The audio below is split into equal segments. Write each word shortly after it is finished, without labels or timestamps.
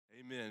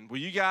Amen. Well,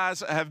 you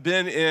guys have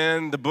been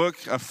in the book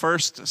of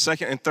 1st,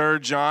 2nd, and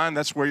 3rd John.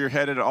 That's where you're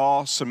headed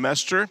all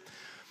semester.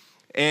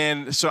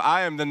 And so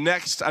I'm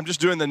just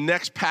doing the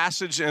next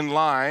passage in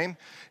line.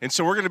 And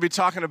so we're going to be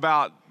talking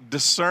about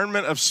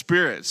discernment of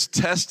spirits,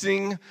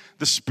 testing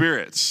the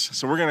spirits.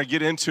 So we're going to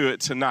get into it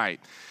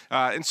tonight.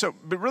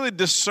 But really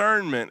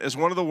discernment is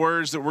one of the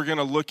words that we're going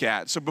to look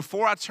at. So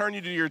before I turn you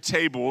to your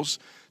tables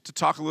to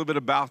talk a little bit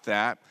about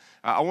that,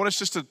 I want us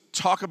just to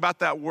talk about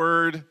that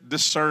word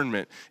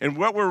discernment. And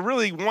what we're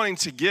really wanting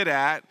to get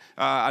at,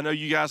 I know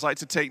you guys like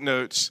to take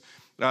notes,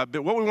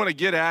 but what we want to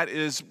get at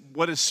is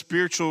what is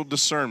spiritual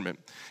discernment.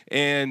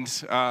 And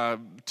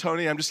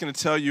Tony, I'm just going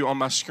to tell you on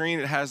my screen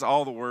it has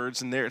all the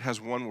words, and there it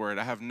has one word.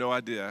 I have no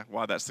idea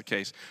why that's the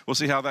case. We'll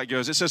see how that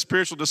goes. It says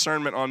spiritual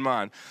discernment on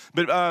mine.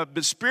 But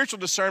spiritual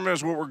discernment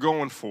is what we're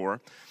going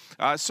for.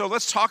 So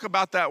let's talk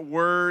about that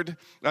word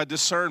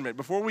discernment.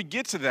 Before we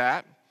get to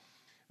that,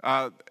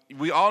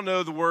 we all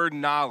know the word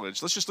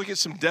knowledge. Let's just look at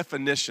some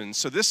definitions.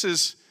 So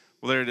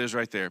there it is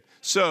right there.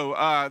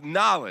 So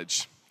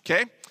knowledge,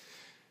 okay?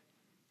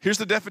 Here's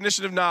the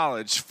definition of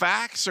knowledge.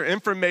 Facts or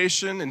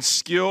information and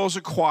skills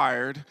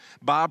acquired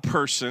by a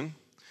person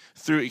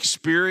through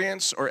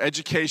experience or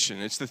education.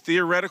 It's the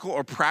theoretical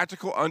or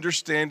practical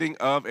understanding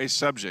of a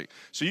subject.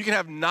 So you can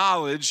have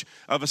knowledge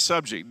of a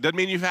subject. Doesn't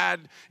mean you've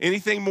had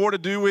anything more to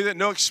do with it,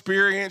 no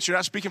experience. You're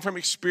not speaking from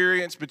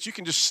experience, but you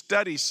can just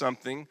study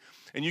something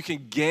and you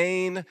can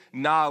gain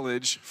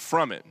knowledge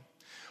from it.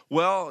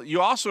 Well,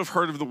 you also have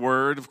heard of the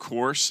word, of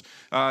course,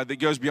 that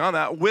goes beyond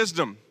that,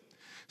 wisdom.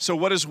 So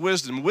what is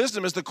wisdom?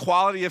 Wisdom is the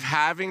quality of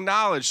having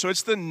knowledge. So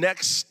it's the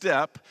next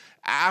step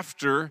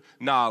after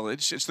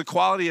knowledge. It's the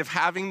quality of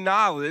having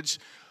knowledge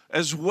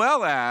as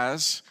well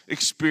as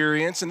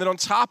experience, and then on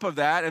top of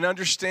that, an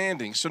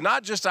understanding. So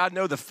not just I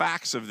know the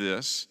facts of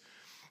this,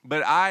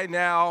 but I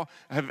now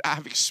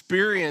have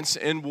experience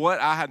in what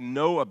I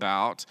know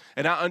about,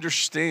 and I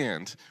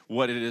understand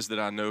what it is that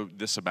I know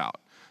this about.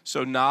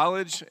 So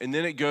knowledge, and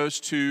then it goes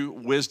to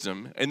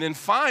wisdom, and then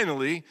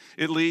finally,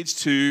 it leads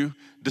to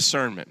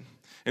discernment.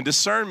 And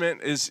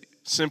discernment is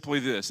simply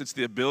this. It's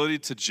the ability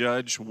to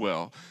judge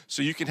well.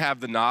 So you can have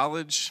the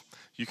knowledge,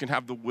 you can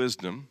have the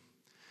wisdom,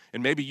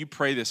 and maybe you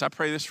pray this. I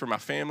pray this for my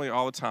family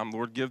all the time.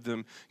 Lord, give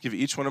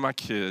each one of my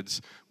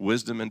kids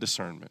wisdom and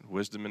discernment,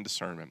 wisdom and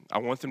discernment. I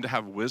want them to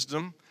have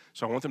wisdom,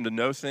 so I want them to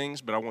know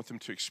things, but I want them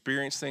to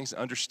experience things,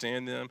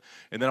 understand them,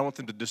 and then I want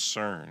them to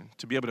discern,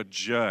 to be able to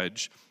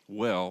judge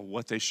well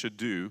what they should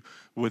do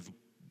with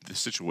the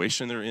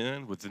situation they're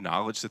in, with the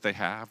knowledge that they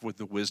have, with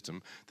the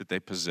wisdom that they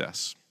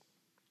possess.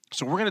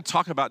 So we're going to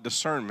talk about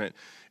discernment,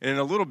 and in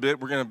a little bit,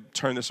 we're going to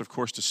turn this, of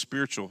course, to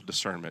spiritual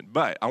discernment.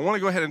 But I want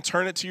to go ahead and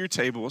turn it to your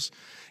tables,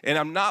 and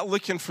I'm not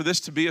looking for this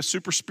to be a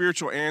super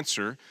spiritual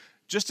answer.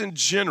 Just in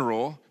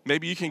general,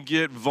 maybe you can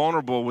get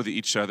vulnerable with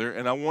each other,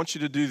 and I want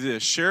you to do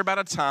this. Share about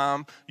a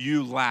time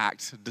you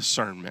lacked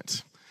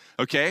discernment,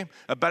 okay?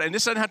 And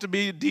this doesn't have to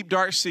be a deep,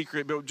 dark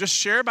secret, but just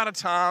share about a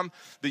time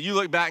that you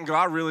look back and go,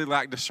 I really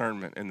lacked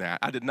discernment in that.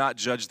 I did not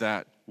judge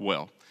that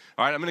well.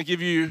 All right, I'm going to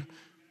give you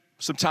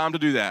some time to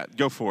do that.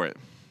 Go for it.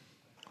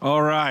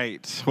 All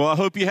right. Well, I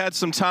hope you had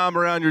some time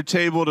around your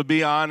table to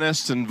be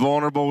honest and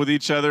vulnerable with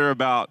each other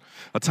about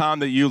a time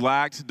that you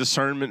lacked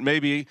discernment.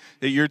 Maybe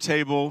at your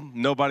table,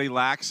 nobody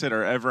lacks it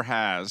or ever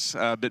has,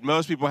 but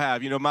most people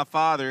have. You know, my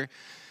father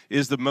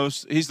is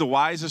he's the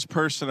wisest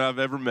person I've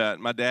ever met.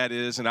 My dad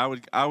is, and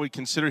I would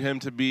consider him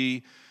to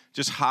be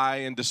just high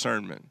in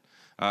discernment.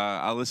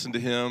 I listened to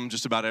him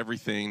just about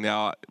everything.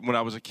 Now, when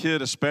I was a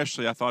kid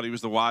especially, I thought he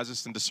was the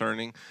wisest and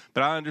discerning.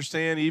 But I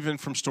understand even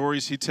from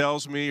stories he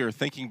tells me or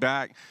thinking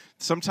back,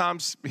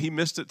 sometimes he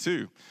missed it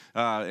too.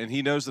 And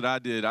he knows that I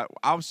did.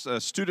 I was a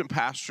student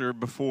pastor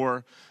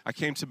before I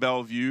came to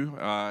Bellevue.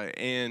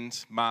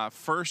 And my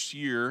first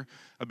year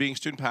of being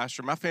student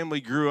pastor, my family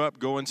grew up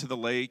going to the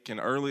lake. And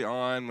early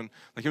on,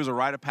 it was a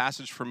rite of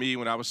passage for me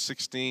when I was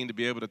 16 to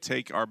be able to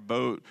take our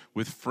boat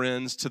with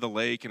friends to the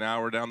lake an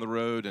hour down the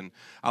road. And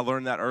I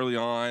learned that early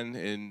on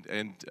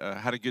and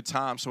had a good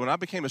time. So when I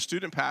became a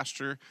student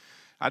pastor,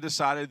 I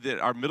decided that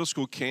our middle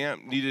school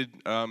camp needed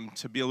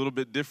to be a little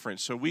bit different.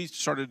 So we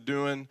started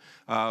doing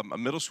a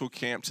middle school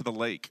camp to the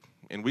lake.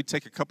 And we'd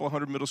take a couple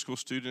hundred middle school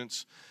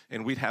students,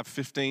 and we'd have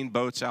 15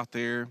 boats out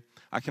there.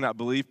 I cannot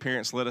believe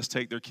parents let us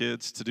take their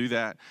kids to do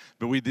that,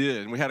 but we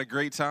did, and we had a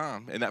great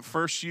time. And that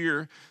first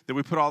year that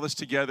we put all this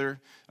together,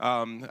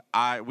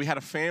 we had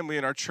a family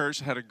in our church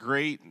that had a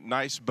great,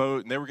 nice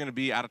boat, and they were going to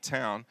be out of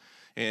town.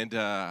 And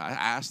I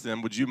asked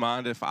them, would you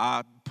mind if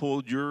I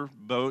pulled your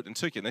boat and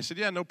took it? And they said,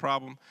 yeah, no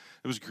problem.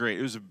 It was great.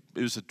 It was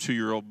a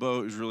 2-year-old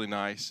boat. It was really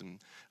nice. And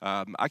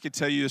I could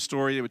tell you a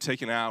story. It would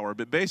take an hour.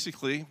 But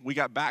basically, we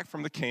got back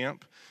from the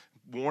camp,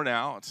 worn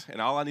out,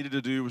 and all I needed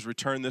to do was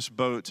return this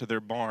boat to their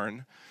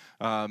barn.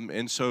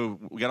 And so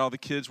we got all the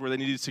kids where they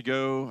needed to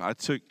go. I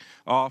took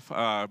off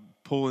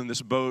pulling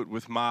this boat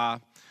with my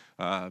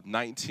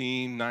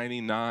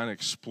 1999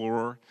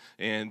 Explorer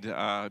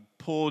and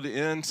pulled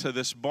into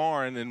this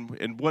barn,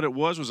 and what it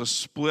was a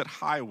split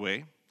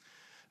highway,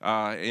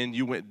 and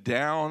you went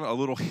down a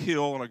little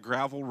hill on a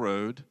gravel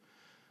road.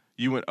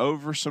 you went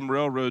over some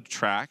railroad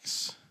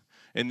tracks,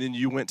 and then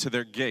you went to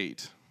their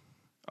gate,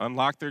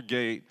 unlock their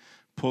gate,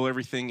 pull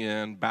everything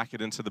in, back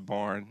it into the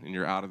barn, and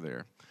you're out of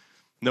there.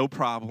 No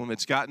problem.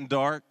 It's gotten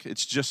dark.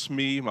 It's just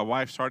me. My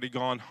wife's already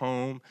gone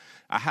home.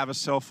 I have a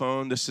cell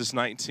phone. This is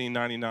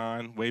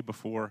 1999, way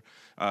before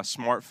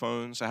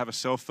smartphones. I have a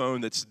cell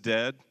phone that's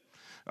dead,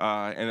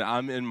 and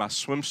I'm in my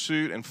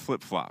swimsuit and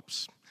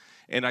flip-flops.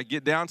 And I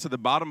get down to the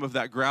bottom of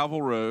that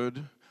gravel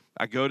road.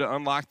 I go to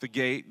unlock the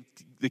gate,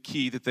 the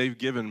key that they've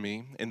given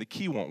me, and the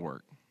key won't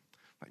work.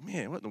 Like,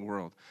 man, what in the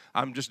world?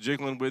 I'm just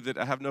jiggling with it.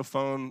 I have no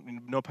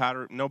phone, no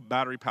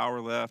battery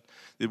power left.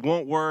 It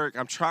won't work.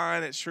 I'm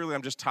trying it. Surely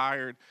I'm just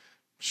tired.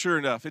 Sure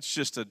enough, it's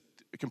just a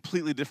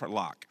completely different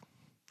lock.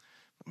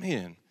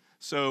 Man,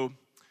 so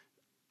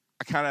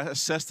I kind of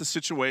assess the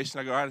situation.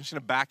 I go, all right, I'm just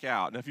going to back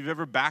out. Now, if you've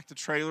ever backed a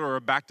trailer or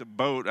backed a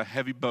boat, a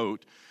heavy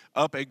boat,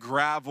 up a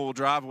gravel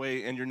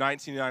driveway in your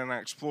 1999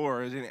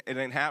 Explorer, it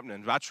ain't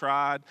happening. I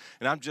tried,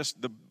 and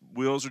the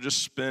wheels are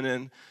just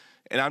spinning.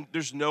 And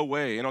there's no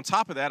way. And on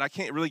top of that, I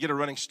can't really get a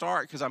running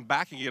start because I'm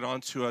backing it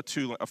onto a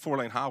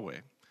 4-lane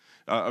highway,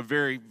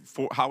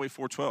 Highway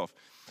 412.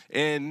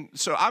 And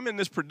so I'm in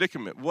this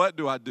predicament. What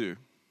do I do?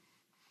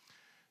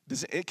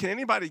 Can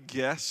anybody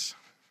guess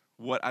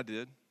what I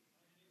did?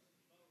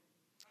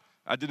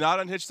 I did not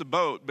unhitch the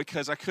boat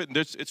because I couldn't.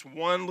 It's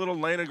one little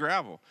lane of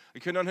gravel. I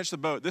couldn't unhitch the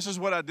boat. This is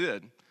what I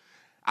did.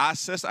 I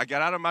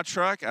got out of my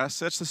truck. I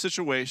assessed the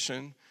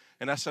situation.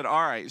 And I said,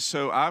 all right,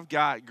 so I've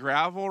got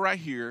gravel right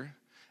here.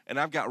 And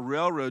I've got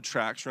railroad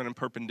tracks running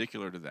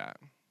perpendicular to that.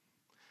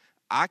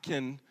 I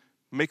can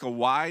make a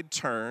wide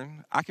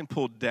turn. I can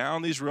pull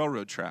down these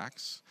railroad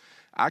tracks.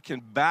 I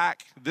can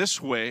back this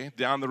way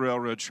down the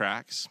railroad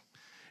tracks.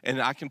 And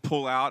I can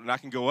pull out and I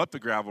can go up the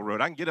gravel road.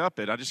 I can get up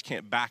it. I just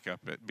can't back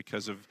up it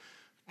because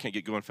can't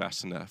get going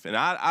fast enough. And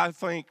I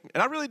think,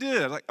 and I really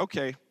did. I'm like,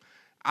 okay,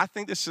 I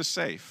think this is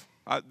safe.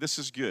 This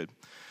is good.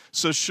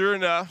 So sure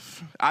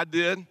enough, I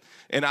did.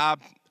 And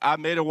I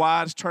made a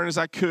wide as turn as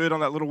I could on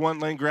that little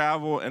one-lane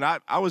gravel, and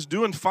I was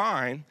doing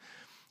fine.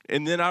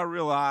 And then I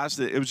realized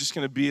that it was just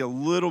going to be a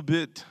little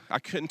bit, I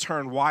couldn't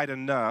turn wide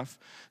enough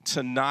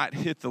to not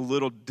hit the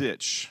little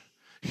ditch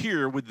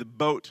here with the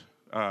boat,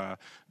 the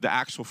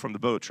axle from the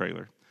boat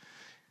trailer.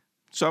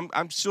 So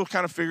I'm still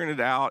kind of figuring it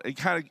out. It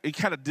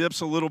kind of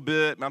dips a little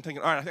bit, and I'm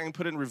thinking, all right, I think I can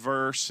put it in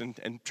reverse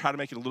and try to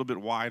make it a little bit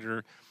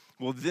wider.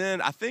 Well,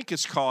 then I think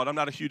it's called, I'm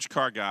not a huge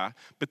car guy,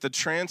 but the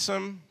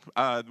transom,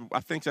 I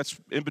think that's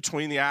in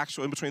between the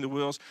axle, in between the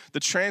wheels, the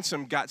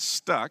transom got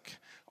stuck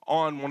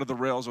on one of the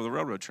rails of the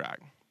railroad track.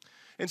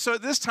 And so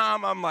at this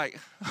time, I'm like,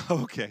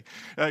 okay,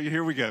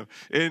 here we go.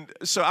 And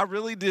so I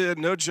really did,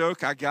 no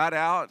joke, I got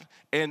out,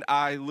 and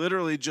I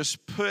literally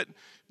just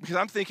because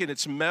I'm thinking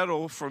it's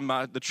metal from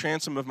the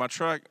transom of my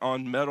truck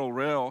on metal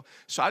rail,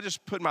 so I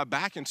just put my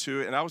back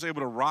into it, and I was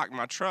able to rock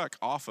my truck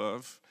off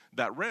of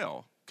that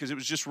rail. Because it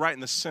was just right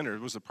in the center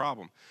was the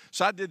problem.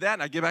 So I did that,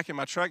 and I get back in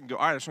my truck and go,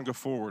 all right, I just want to go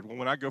forward. Well,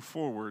 when I go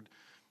forward,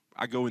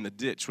 I go in the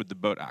ditch with the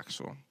boat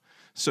axle.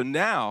 So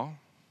now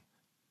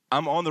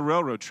I'm on the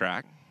railroad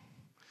track.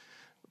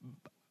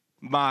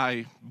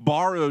 My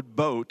borrowed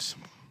boat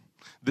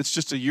that's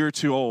just a year or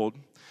two old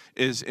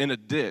is in a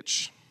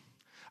ditch.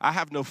 I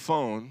have no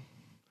phone,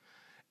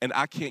 and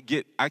I can't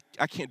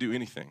do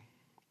anything,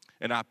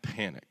 and I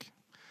panic.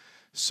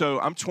 So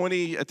I'm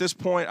 20, at this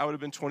point, I would have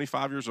been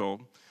 25 years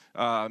old.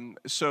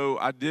 So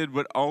I did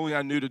what only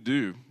I knew to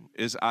do,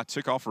 is I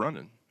took off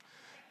running.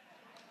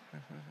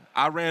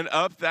 I ran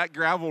up that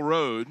gravel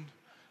road,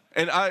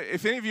 and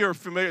if any of you are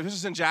familiar, this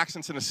is in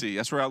Jackson, Tennessee.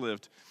 That's where I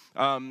lived.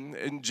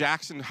 In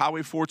Jackson,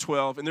 Highway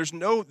 412, and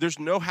there's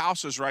no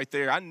houses right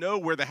there. I know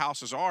where the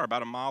houses are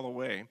about a mile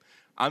away.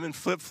 I'm in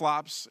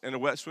flip-flops and a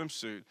wet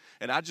swimsuit,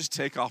 and I just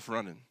take off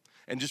running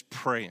and just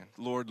praying,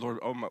 Lord,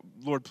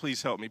 Lord,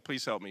 please help me,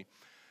 please help me.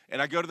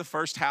 And I go to the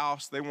first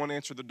house. They won't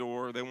answer the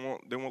door. They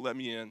won't let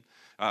me in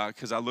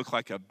because I look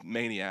like a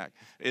maniac.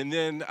 And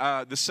then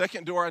the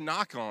second door I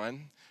knock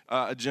on,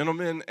 a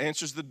gentleman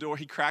answers the door.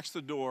 He cracks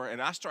the door,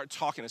 and I start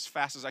talking as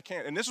fast as I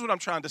can. And this is what I'm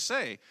trying to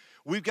say.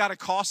 We've got to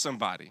call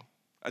somebody.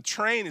 A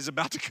train is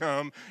about to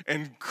come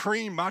and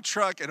cream my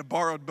truck and a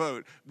borrowed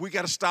boat. We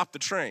got to stop the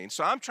train.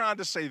 So I'm trying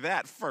to say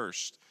that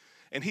first.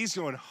 And he's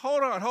going,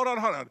 hold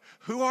on.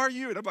 Who are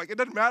you? And I'm like, it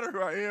doesn't matter who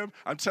I am.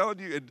 I'm telling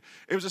you. And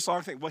it was this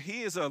long thing. Well,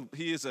 he is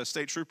a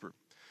state trooper,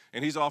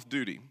 and he's off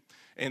duty.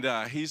 And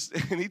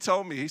he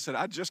told me, he said,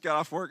 I just got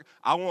off work.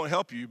 I won't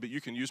help you, but you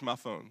can use my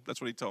phone.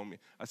 That's what he told me.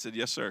 I said,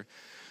 yes, sir.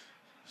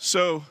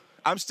 So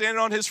I'm standing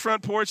on his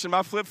front porch in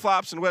my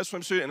flip-flops and wet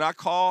swimsuit, and I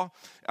call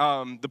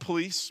the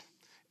police,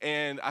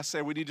 and I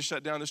say, we need to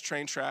shut down this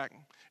train track.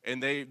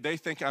 And they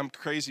think I'm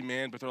crazy,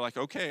 man, but they're like,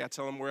 okay. I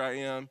tell them where I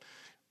am.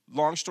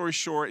 Long story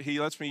short,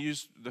 he lets me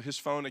use his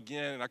phone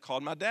again, and I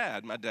called my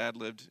dad. My dad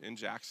lived in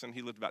Jackson.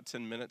 He lived about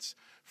 10 minutes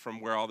from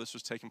where all this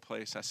was taking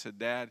place. I said,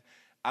 Dad,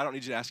 I don't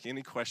need you to ask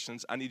any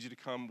questions. I need you to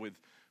come with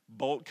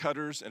bolt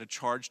cutters and a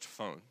charged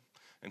phone.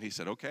 And he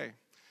said, okay.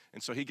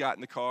 And so he got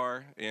in the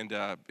car, and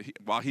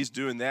while he's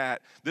doing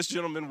that, this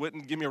gentleman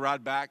wouldn't give me a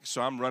ride back,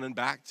 so I'm running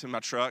back to my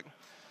truck.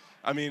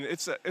 I mean,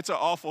 it's an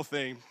awful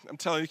thing. I'm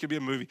telling you, it could be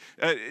a movie.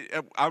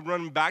 I'm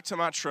running back to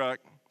my truck,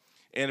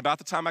 and about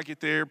the time I get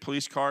there, a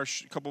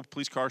couple of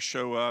police cars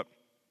show up,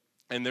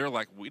 and they're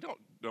like, we don't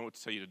know what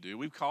to tell you to do.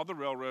 We've called the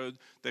railroad.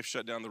 They've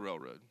shut down the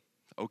railroad.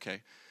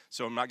 Okay,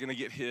 so I'm not going to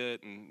get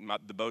hit, and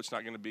the boat's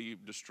not going to be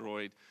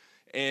destroyed.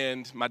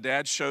 And my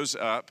dad shows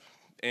up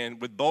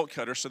and with bolt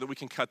cutters so that we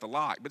can cut the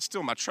lock. But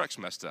still, my truck's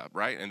messed up,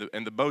 right?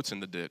 And the boat's in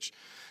the ditch.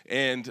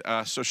 And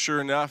so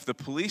sure enough, the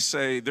police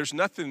say, there's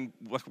nothing,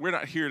 we're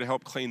not here to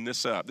help clean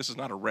this up. This is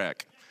not a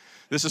wreck.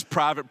 This is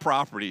private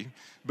property,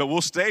 but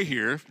we'll stay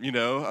here,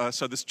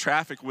 so this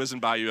traffic whizzing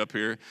by you up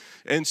here.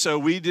 And so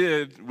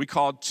we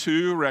called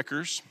 2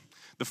 wreckers.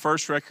 The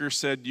first wrecker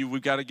said,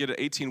 we've got to get an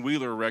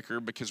 18-wheeler wrecker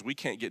because we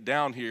can't get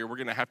down here. We're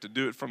going to have to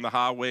do it from the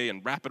highway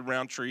and wrap it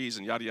around trees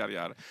and yada, yada,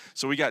 yada.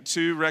 So we got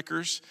 2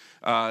 wreckers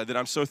that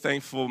I'm so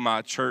thankful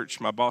my church,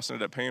 my boss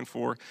ended up paying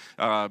for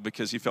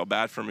because he felt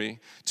bad for me.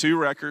 2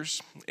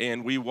 wreckers,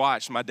 and we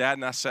watched. My dad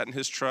and I sat in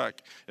his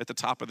truck at the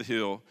top of the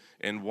hill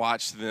and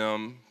watched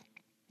them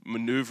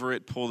maneuver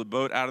it, pull the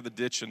boat out of the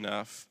ditch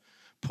enough,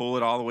 pull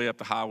it all the way up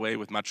the highway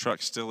with my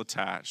truck still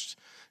attached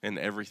and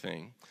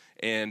everything.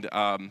 And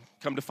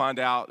come to find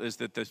out is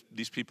that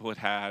these people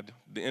had,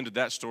 the end of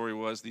that story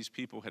was these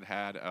people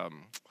had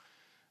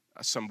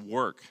some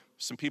work,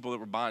 some people that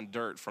were buying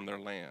dirt from their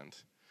land.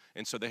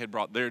 And so they had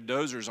brought their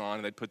dozers on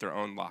and they'd put their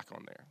own lock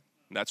on there.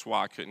 And that's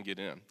why I couldn't get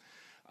in.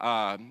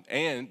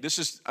 And this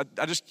is,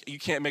 you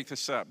can't make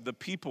this up. The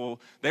people,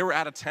 they were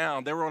out of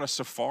town. They were on a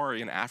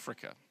safari in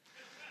Africa.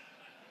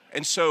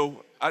 And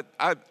so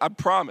I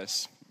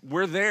promise,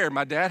 we're there.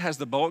 My dad has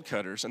the bolt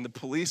cutters, and the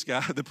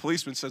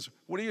policeman says,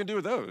 what are you going to do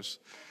with those?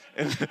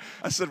 And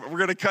I said, we're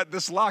going to cut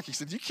this lock. He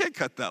said, you can't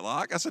cut that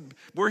lock. I said,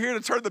 we're here to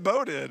turn the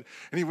boat in.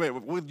 And he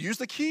went, well, use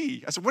the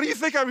key. I said, what do you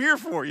think I'm here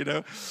for,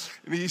 And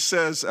he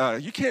says,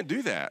 you can't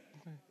do that.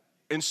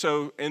 And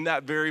so in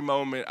that very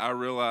moment, I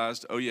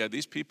realized, oh, yeah,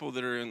 these people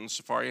that are in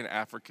safari in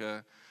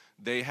Africa,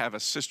 they have a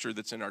sister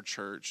that's in our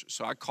church.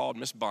 So I called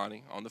Miss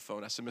Bonnie on the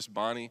phone. I said, Miss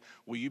Bonnie,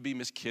 will you be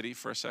Miss Kitty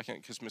for a second?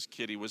 Because Miss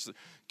Kitty was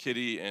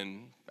Kitty,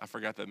 and I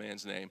forgot that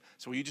man's name.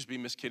 So will you just be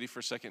Miss Kitty for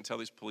a second and tell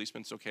these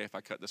policemen it's okay if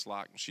I cut this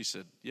lock? And she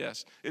said,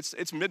 yes.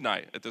 It's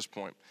midnight at this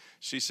point.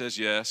 She says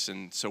yes,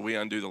 and so we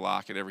undo the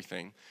lock and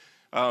everything.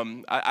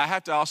 I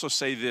have to also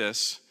say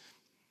this.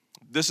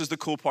 This is the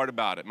cool part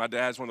about it. My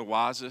dad's one of the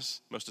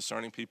wisest, most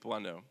discerning people I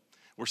know.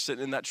 We're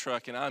sitting in that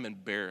truck, and I'm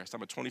embarrassed.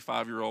 I'm a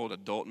 25-year-old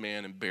adult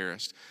man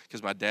embarrassed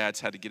because my dad's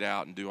had to get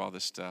out and do all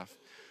this stuff.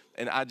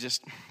 And I'm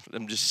just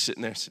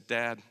sitting there and said,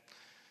 Dad,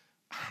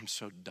 I'm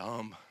so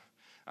dumb.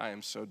 I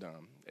am so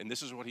dumb. And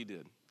this is what he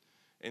did.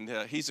 And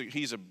he's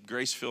a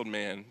grace-filled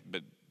man,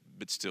 but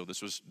still,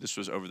 this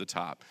was over the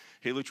top.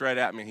 He looked right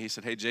at me, and he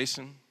said, hey,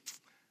 Jason,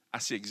 I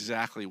see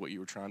exactly what you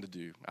were trying to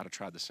do. I'd have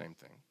tried the same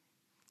thing.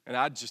 And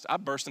I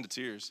burst into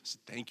tears. I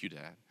said, thank you,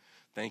 Dad.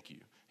 Thank you.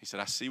 He said,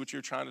 I see what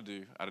you're trying to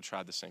do. I'd have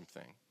tried the same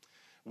thing.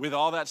 With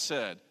all that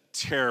said,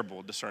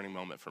 terrible discerning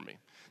moment for me.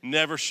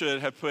 Never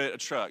should have put a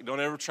truck. Don't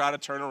ever try to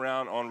turn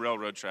around on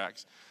railroad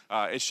tracks.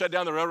 It shut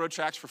down the railroad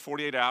tracks for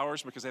 48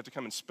 hours because they have to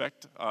come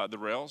inspect the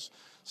rails.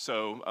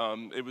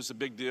 So it was a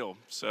big deal.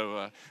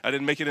 So I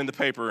didn't make it in the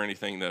paper or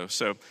anything, though.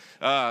 So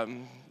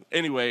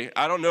anyway,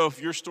 I don't know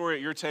if your story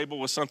at your table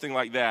was something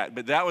like that,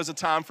 but that was a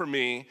time for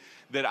me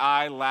that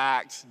I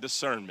lacked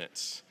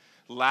discernment,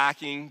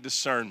 lacking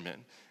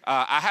discernment.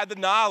 I had the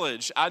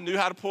knowledge. I knew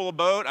how to pull a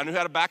boat. I knew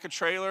how to back a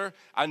trailer.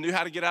 I knew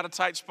how to get out of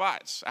tight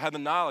spots. I had the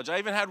knowledge. I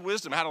even had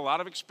wisdom. I had a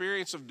lot of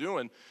experience of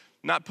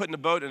not putting a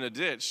boat in a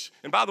ditch.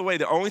 And by the way,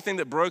 the only thing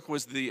that broke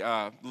was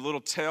the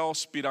little tail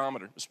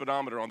speedometer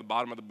on the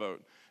bottom of the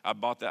boat. I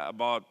bought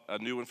a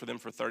new one for them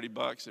for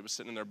 $30. It was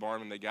sitting in their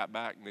barn when they got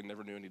back, and they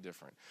never knew any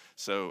different.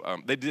 So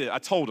they did. I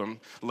told them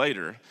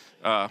later,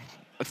 a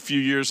few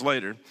years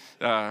later,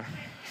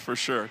 for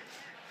sure.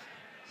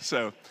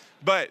 So,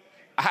 but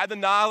I had the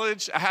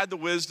knowledge, I had the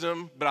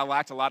wisdom, but I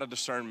lacked a lot of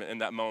discernment in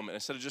that moment.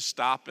 Instead of just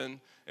stopping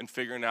and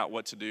figuring out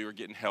what to do or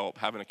getting help,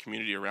 having a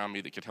community around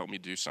me that could help me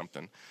do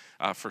something,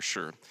 for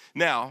sure.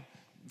 Now,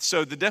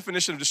 so the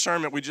definition of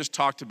discernment we just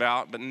talked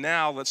about, but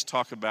now let's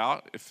talk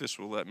about, if this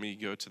will let me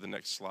go to the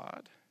next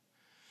slide.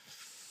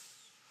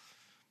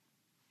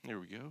 There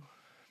we go,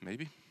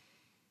 maybe.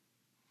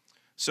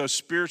 So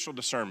spiritual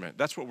discernment,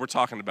 that's what we're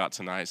talking about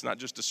tonight. It's not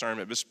just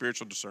discernment, but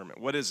spiritual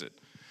discernment. What is it?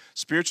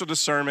 Spiritual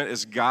discernment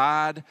is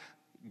God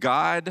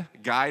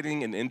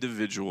guiding an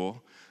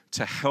individual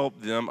to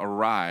help them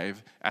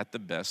arrive at the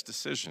best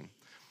decision.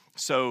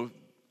 So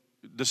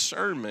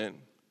discernment,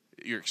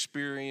 your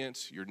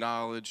experience, your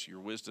knowledge, your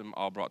wisdom,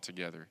 all brought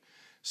together.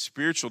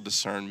 Spiritual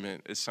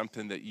discernment is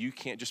something that you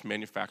can't just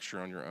manufacture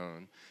on your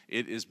own.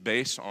 It is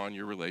based on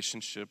your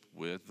relationship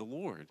with the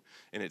Lord.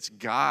 And it's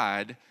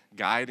God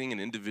guiding an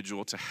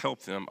individual to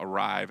help them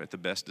arrive at the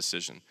best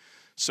decision.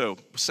 So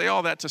say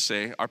all that to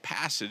say, our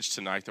passage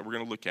tonight that we're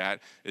going to look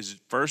at is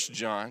 1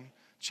 John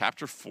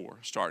chapter 4,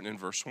 starting in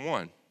verse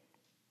 1.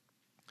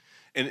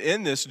 And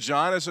in this,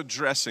 John is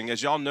addressing,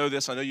 as y'all know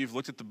this, I know you've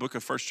looked at the book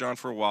of 1 John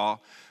for a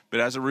while, but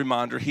as a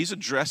reminder, he's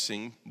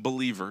addressing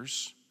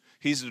believers.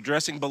 He's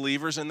addressing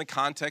believers in the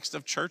context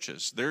of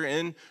churches. They're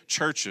in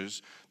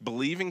churches,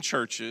 believing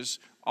churches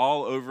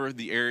all over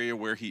the area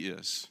where he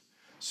is.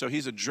 So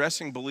he's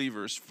addressing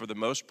believers for the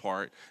most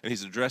part, and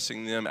he's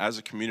addressing them as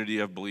a community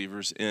of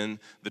believers in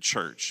the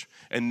church.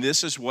 And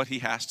this is what he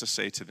has to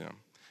say to them.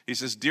 He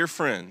says, "Dear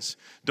friends,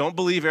 don't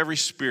believe every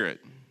spirit,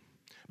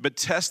 but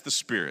test the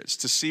spirits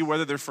to see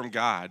whether they're from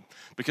God,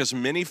 because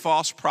many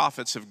false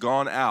prophets have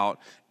gone out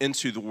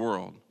into the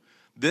world.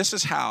 This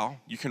is how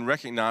you can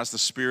recognize the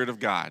Spirit of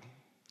God.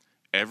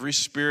 Every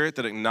spirit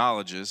that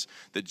acknowledges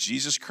that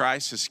Jesus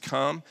Christ has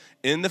come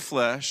in the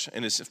flesh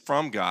and is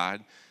from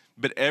God,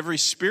 but every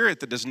spirit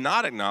that does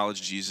not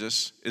acknowledge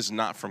Jesus is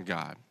not from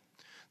God.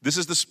 This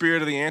is the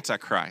spirit of the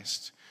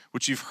Antichrist,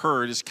 which you've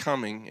heard is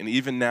coming and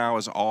even now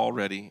is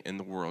already in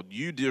the world.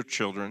 You, dear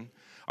children,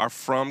 are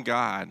from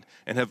God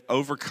and have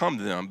overcome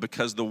them,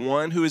 because the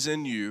one who is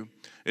in you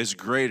is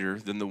greater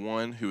than the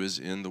one who is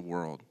in the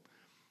world.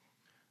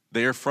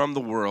 They are from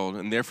the world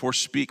and therefore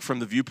speak from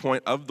the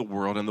viewpoint of the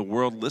world, and the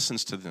world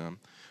listens to them.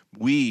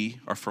 We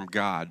are from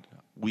God.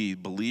 We,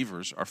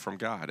 believers, are from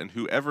God. And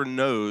whoever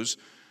knows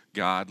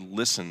God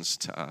listens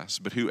to us.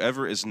 But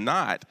whoever is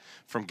not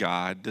from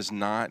God does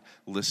not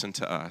listen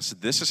to us.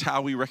 This is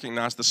how we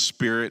recognize the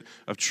spirit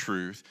of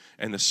truth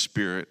and the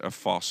spirit of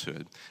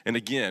falsehood." And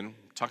again,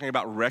 talking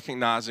about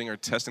recognizing or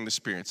testing the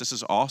spirits, this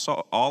is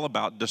also all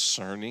about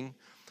discerning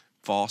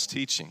false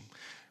teaching.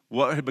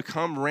 What had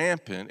become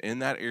rampant in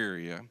that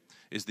area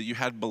is that you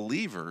had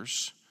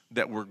believers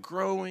that were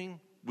growing.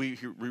 We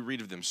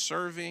read of them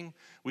serving.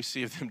 We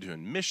see of them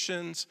doing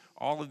missions,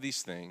 all of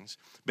these things.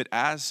 But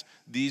as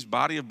these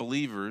body of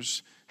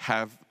believers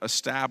have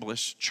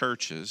established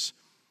churches,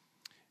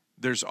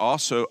 there's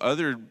also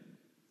other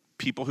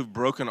people who've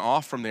broken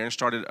off from there and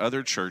started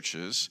other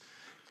churches.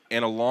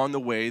 And along the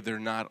way, they're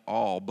not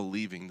all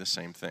believing the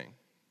same thing.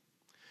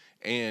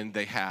 And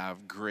they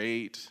have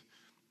great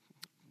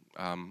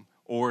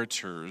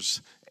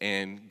orators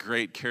and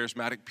great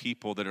charismatic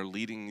people that are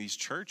leading these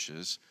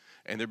churches,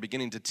 and they're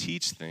beginning to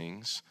teach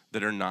things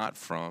that are not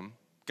from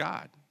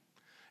God.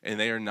 And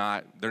they're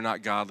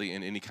not godly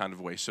in any kind of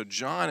way. So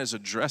John is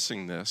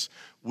addressing this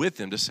with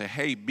them to say,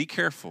 hey, be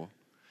careful.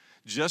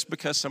 Just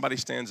because somebody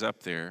stands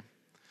up there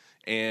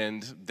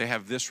and they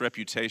have this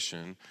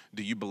reputation,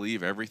 do you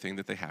believe everything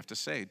that they have to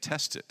say?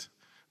 Test it.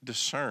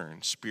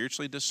 Discern,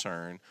 spiritually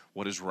discern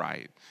what is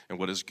right and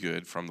what is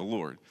good from the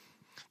Lord.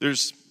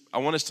 I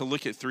want us to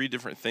look at three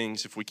different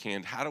things if we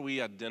can. How do we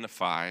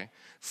identify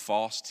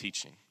false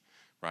teaching,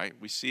 right?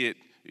 We see it,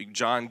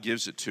 John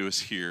gives it to us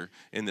here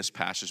in this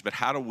passage, but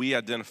how do we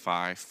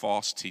identify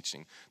false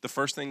teaching? The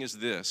first thing is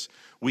this: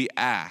 we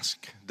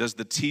ask, does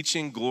the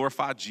teaching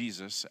glorify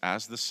Jesus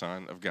as the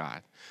Son of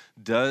God?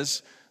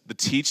 Does the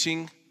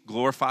teaching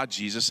glorify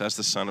Jesus as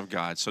the Son of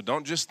God? So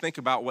don't just think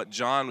about what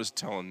John was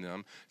telling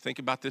them. Think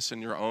about this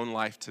in your own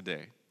life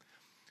today.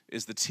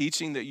 Is the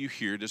teaching that you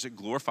hear, does it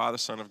glorify the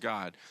Son of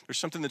God? There's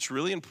something that's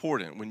really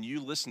important when you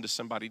listen to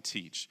somebody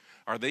teach.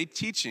 Are they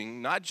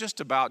teaching not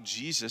just about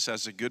Jesus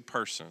as a good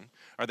person?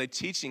 Are they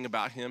teaching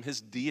about him,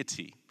 his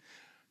deity?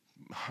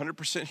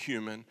 100%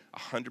 human,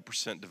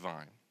 100%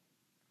 divine.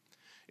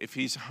 If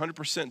he's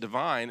 100%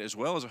 divine as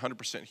well as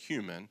 100%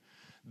 human,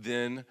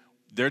 then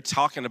they're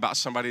talking about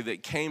somebody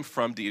that came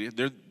from deity.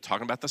 They're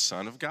talking about the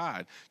Son of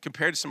God,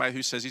 compared to somebody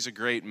who says he's a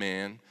great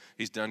man,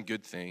 he's done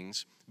good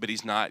things, but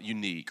he's not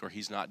unique or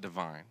he's not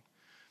divine.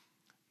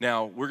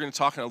 Now, we're going to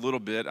talk in a little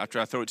bit, after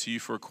I throw it to you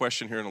for a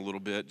question here in a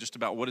little bit, just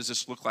about what does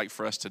this look like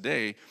for us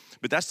today.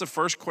 But that's the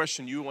first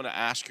question you want to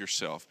ask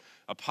yourself.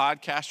 A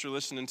podcast you're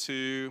listening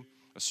to,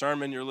 a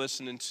sermon you're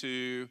listening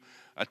to,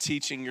 a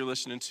teaching you're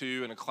listening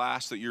to, in a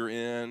class that you're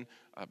in,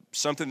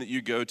 something that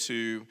you go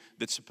to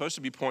that's supposed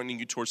to be pointing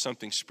you towards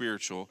something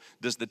spiritual.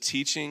 Does the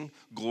teaching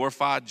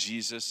glorify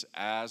Jesus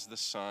as the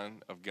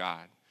Son of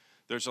God?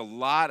 There's a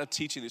lot of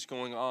teaching that's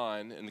going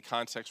on in the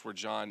context where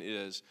John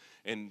is,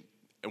 and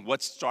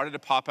what started to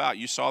pop out,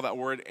 you saw that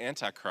word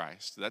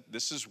Antichrist.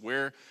 This is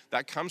where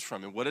that comes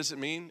from. And what does it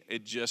mean?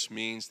 It just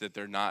means that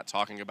they're not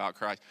talking about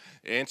Christ.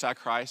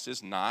 Antichrist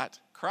is not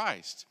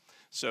Christ.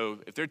 So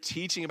if they're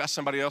teaching about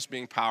somebody else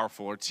being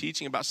powerful or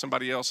teaching about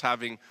somebody else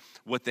having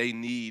what they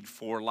need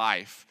for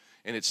life,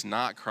 and it's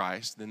not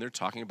Christ, then they're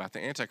talking about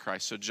the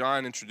Antichrist. So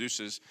John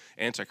introduces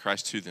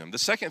Antichrist to them. The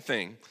second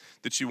thing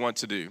that you want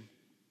to do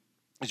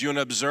is you want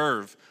to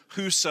observe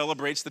who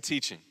celebrates the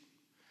teaching.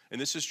 And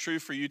this is true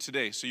for you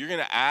today. So you're going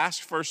to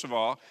ask, first of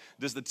all,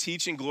 does the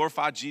teaching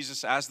glorify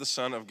Jesus as the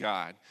Son of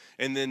God?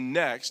 And then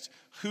next,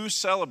 who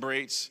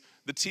celebrates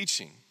the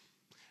teaching?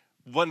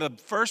 One of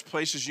the first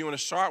places you want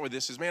to start with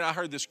this is, man, I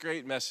heard this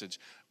great message.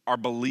 Are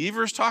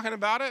believers talking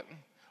about it?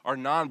 Are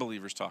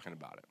non-believers talking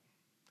about it?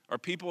 Are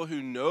people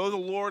who know the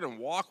Lord and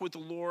walk with the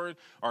Lord,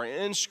 are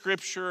in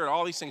Scripture and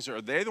all these things, are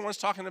they the ones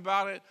talking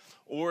about it?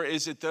 Or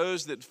is it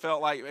those that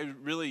felt like it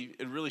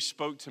really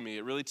spoke to me,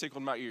 it really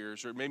tickled my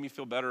ears, or it made me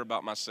feel better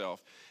about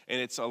myself? And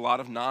it's a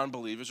lot of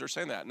non-believers are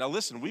saying that. Now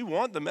listen, we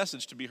want the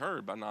message to be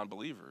heard by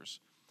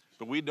non-believers,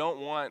 but we don't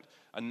want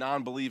a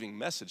non-believing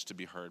message to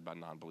be heard by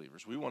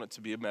non-believers. We want it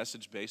to be a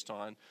message based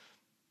on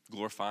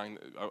glorifying,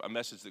 a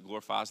message that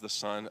glorifies the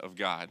Son of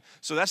God.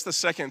 So that's the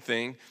second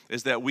thing,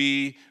 is that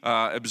we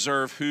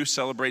observe who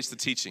celebrates the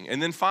teaching.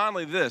 And then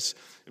finally this,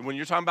 when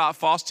you're talking about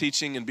false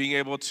teaching and being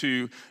able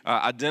to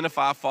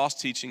identify false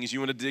teaching, is you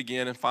want to dig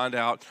in and find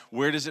out,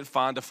 where does it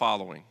find a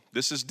following?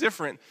 This is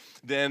different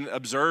than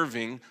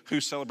observing who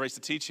celebrates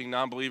the teaching,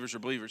 non-believers or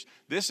believers.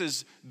 This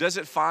is, does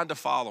it find a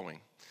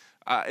following?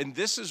 And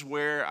this is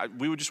where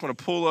we would just want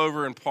to pull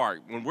over and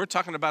park. When we're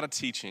talking about a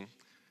teaching,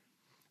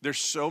 there's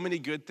so many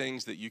good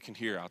things that you can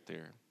hear out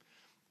there,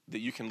 that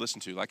you can listen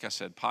to. Like I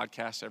said,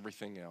 podcasts,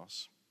 everything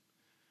else.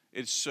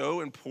 It's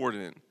so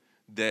important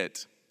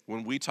that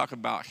when we talk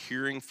about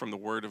hearing from the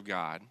Word of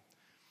God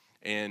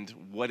and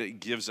what it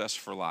gives us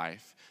for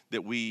life,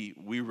 that we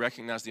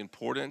recognize the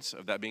importance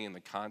of that being in the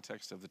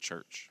context of the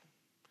church.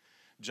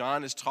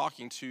 John is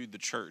talking to the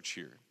church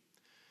here,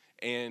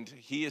 and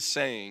he is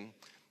saying,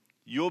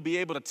 you'll be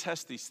able to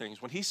test these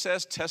things. When he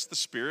says test the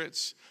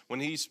spirits,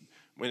 when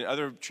in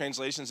other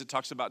translations it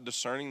talks about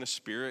discerning the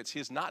spirits, he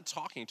is not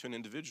talking to an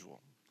individual.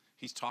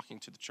 He's talking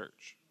to the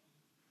church.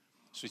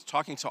 So he's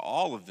talking to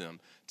all of them.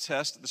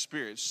 Test the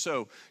spirits.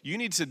 So you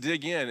need to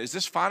dig in. Is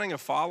this finding a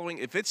following?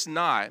 If it's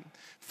not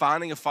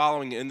finding a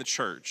following in the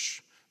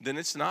church, then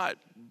it's not,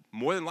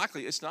 more than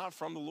likely, it's not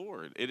from the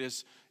Lord. It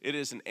is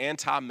an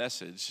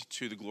anti-message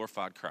to the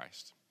glorified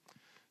Christ.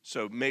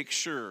 So make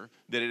sure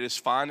that it is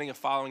finding a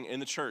following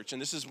in the church.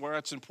 And this is where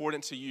it's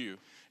important to you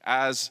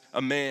as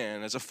a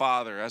man, as a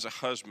father, as a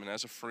husband,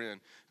 as a friend,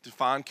 to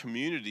find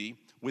community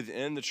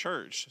within the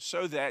church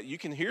so that you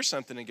can hear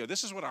something and go,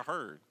 this is what I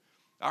heard.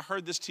 I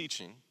heard this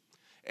teaching,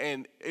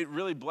 and it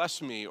really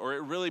blessed me, or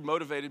it really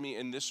motivated me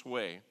in this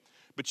way.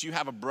 But you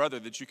have a brother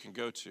that you can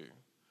go to,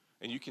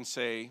 and you can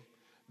say,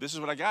 this is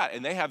what I got.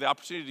 And they have the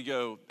opportunity to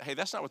go, hey,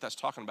 that's not what that's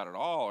talking about at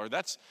all, or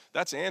that's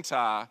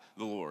anti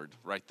the Lord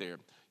right there.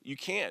 I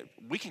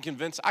can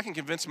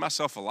convince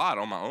myself a lot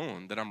on my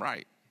own that I'm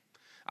right.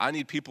 I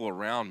need people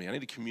around me. I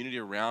need a community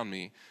around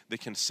me that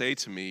can say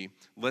to me,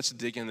 let's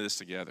dig into this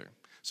together.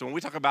 So when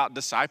we talk about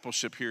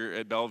discipleship here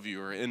at Bellevue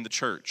or in the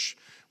church,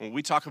 when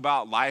we talk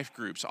about life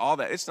groups, all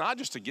that, it's not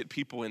just to get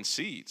people in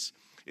seats.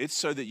 It's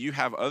so that you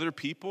have other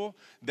people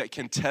that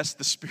can test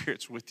the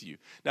spirits with you.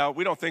 Now,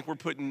 we don't think we're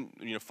putting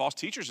false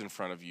teachers in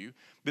front of you,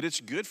 but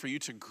it's good for you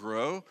to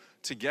grow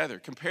together.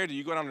 Compared to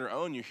you going on your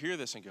own, you hear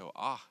this and go,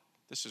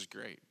 this is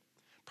great.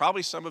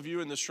 Probably some of you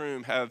in this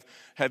room have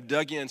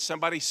dug in.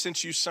 Somebody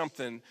sent you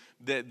something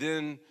that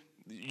then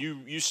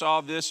you saw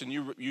this and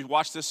you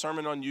watched this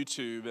sermon on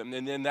YouTube, and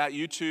then that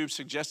YouTube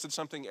suggested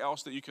something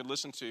else that you could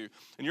listen to.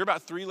 And you're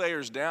about 3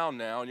 layers down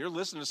now, and you're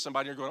listening to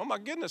somebody, and you're going, oh my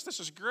goodness, this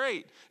is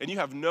great. And you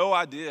have no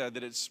idea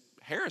that it's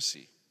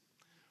heresy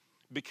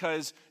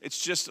because it's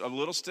just a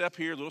little step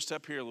here, a little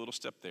step here, a little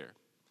step there.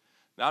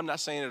 Now, I'm not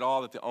saying at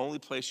all that the only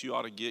place you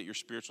ought to get your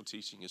spiritual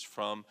teaching is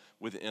from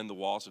within the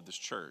walls of this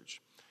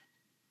church.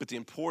 But the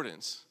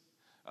importance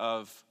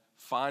of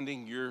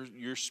finding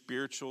your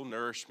spiritual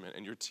nourishment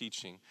and your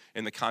teaching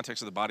in the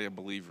context of the body of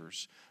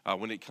believers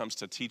when it comes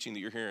to teaching that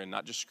you're hearing,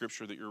 not just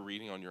scripture that you're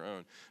reading on your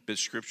own, but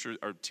scripture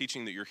or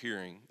teaching that you're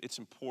hearing, it's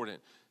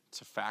important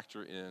to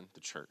factor in the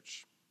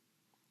church.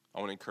 I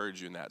want to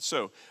encourage you in that.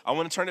 So I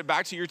want to turn it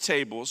back to your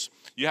tables.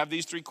 You have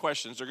these 3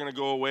 questions. They're going to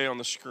go away on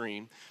the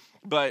screen.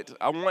 But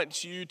I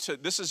want you to,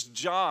 this is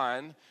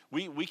John.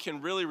 We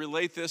can really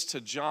relate this to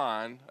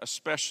John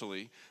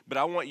especially. But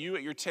I want you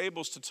at your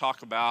tables to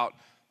talk about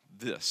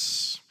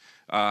this.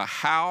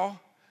 How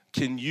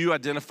can you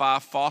identify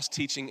false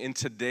teaching in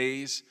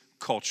today's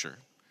culture?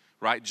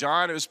 Right?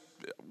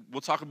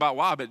 We'll talk about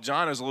why, but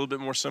John is a little bit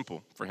more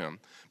simple for him.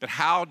 But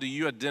how do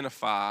you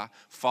identify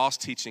false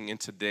teaching in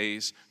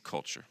today's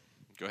culture?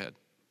 Go ahead.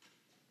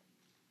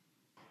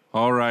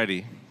 All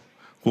righty.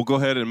 We'll go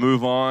ahead and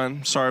move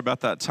on. Sorry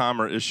about that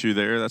timer issue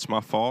there. That's my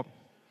fault.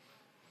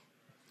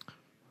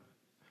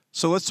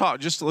 So let's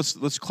talk.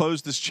 Let's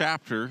close this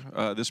chapter,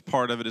 this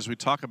part of it, as we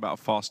talk about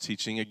false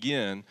teaching.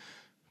 Again,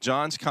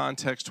 John's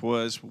context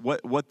was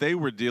what they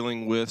were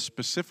dealing with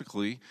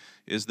specifically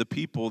is the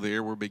people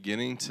there were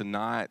beginning to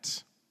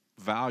not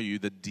value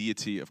the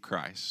deity of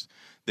Christ.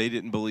 They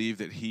didn't believe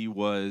that he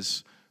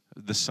was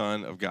the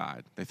Son of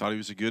God. They thought he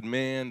was a good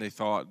man.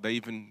 They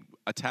even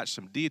attached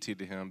some deity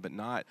to him, but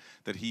not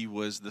that he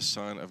was the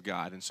Son of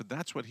God. And so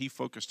that's what he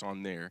focused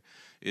on there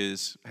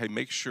is, hey,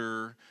 make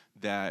sure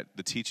that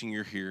the teaching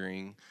you're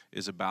hearing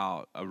is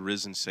about a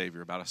risen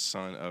Savior, about a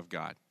Son of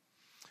God.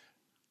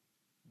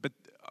 But,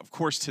 of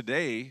course,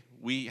 today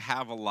we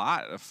have a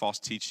lot of false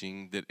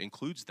teaching that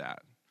includes that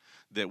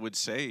would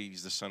say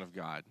he's the Son of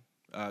God.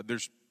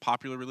 There's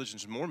popular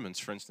religions. Mormons,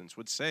 for instance,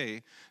 would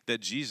say that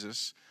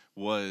Jesus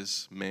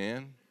was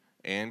man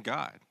and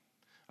God.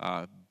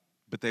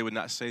 But they would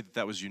not say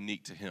that was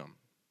unique to him.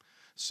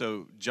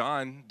 So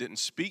John didn't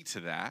speak to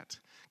that.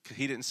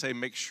 He didn't say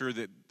make sure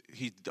that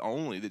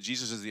that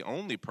Jesus is the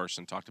only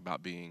person talked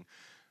about being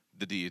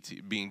the deity,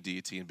 being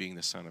deity and being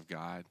the Son of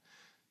God.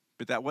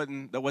 But that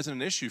wasn't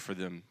an issue for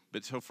them.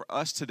 But so for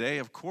us today,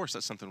 of course,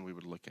 that's something we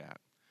would look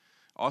at.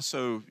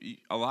 Also,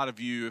 a lot of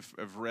you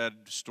have read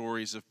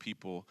stories of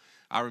people.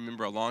 I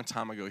remember a long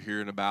time ago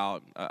hearing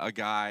about a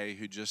guy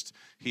who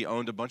he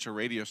owned a bunch of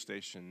radio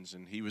stations,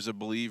 and he was a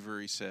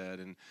believer, he said,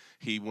 and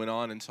he went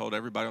on and told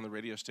everybody on the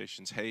radio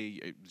stations,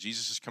 hey,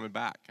 Jesus is coming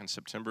back in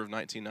September of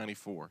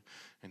 1994.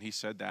 And he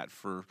said that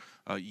for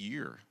a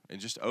year, and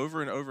just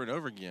over and over and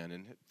over again.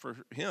 And for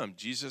him,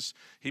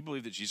 he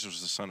believed that Jesus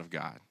was the Son of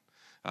God.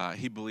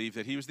 He believed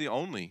that he was the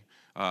only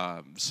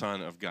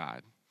Son of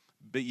God.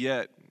 But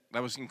yet,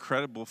 that was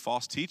incredible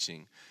false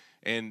teaching.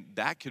 And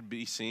that could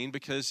be seen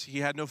because he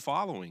had no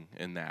following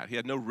in that. He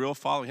had no real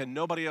following. He had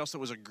nobody else that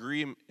was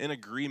in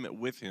agreement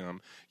with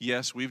him.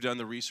 Yes, we've done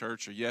the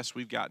research, or yes,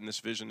 we've gotten this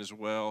vision as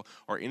well,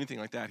 or anything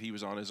like that. He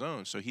was on his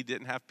own. So he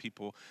didn't have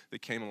people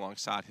that came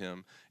alongside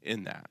him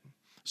in that.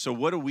 So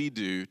what do we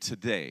do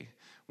today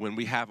when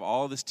we have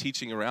all this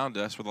teaching around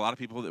us with a lot of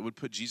people that would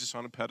put Jesus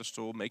on a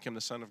pedestal, make him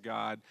the Son of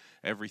God,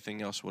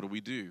 everything else? What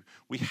do?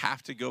 We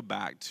have to go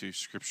back to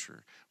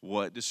Scripture.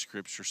 What does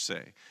Scripture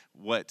say?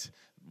 What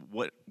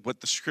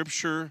the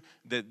Scripture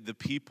that the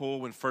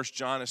people, when 1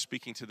 John is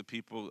speaking to the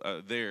people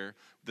there,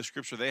 the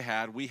Scripture they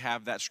had, we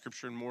have that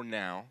Scripture and more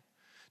now,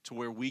 to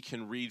where we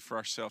can read for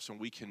ourselves and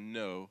we can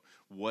know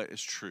what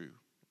is true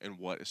and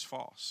what is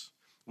false.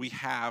 We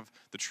have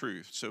the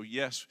truth. So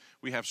yes,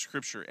 we have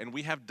Scripture, and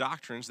we have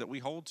doctrines that we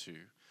hold to.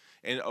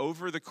 And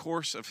over the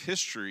course of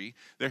history,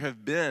 there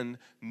have been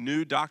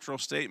new doctrinal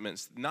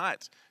statements,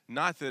 not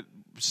that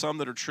some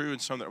that are true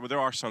and some that, well, there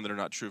are some that are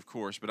not true, of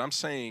course, but I'm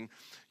saying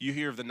you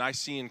hear of the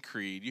Nicene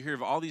Creed, you hear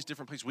of all these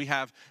different places. We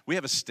have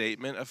a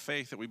statement of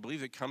faith that we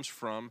believe that comes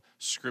from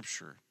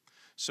Scripture.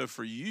 So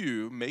for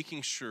you,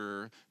 making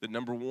sure that,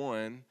 number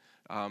one,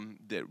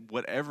 that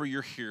whatever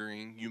you're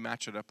hearing, you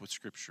match it up with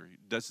Scripture.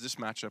 Does this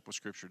match up with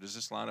Scripture? Does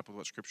this line up with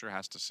what Scripture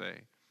has to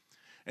say?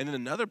 And then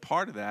another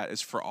part of that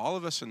is, for all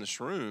of us in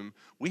this room,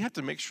 we have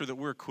to make sure that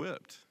we're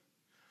equipped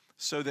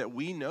so that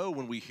we know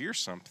when we hear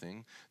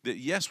something that,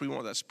 yes, we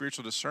want that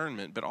spiritual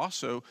discernment, but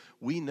also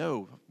we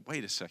know,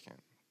 wait a second,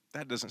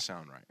 that doesn't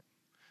sound right.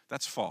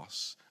 That's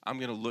false. I'm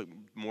going to look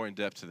more in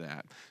depth to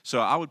that.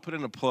 So I would put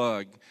in a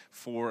plug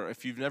for,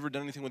 if you've never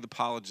done anything with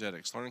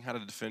apologetics, learning how to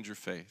defend your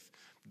faith,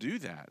 do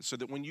that so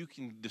that when you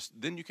can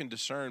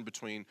discern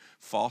between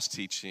false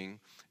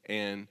teaching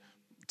and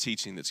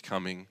teaching that's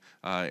coming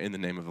in the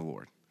name of the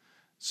Lord.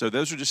 So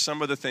those are just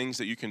some of the things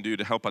that you can do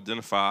to help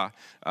identify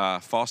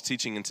false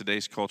teaching in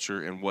today's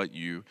culture and what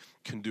you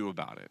can do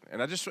about it.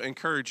 And I just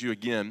encourage you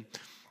again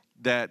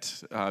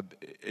that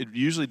it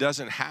usually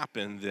doesn't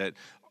happen that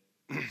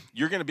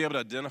you're going to be able to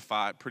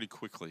identify it pretty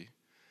quickly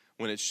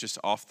when it's just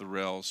off the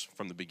rails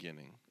from the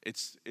beginning.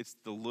 It's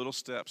the little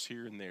steps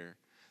here and there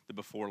that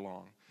before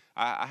long.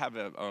 I have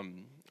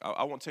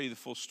I won't tell you the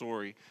full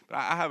story, but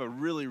I have a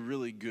really,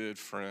 really good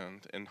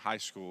friend in high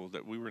school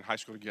that we were in high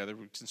school together.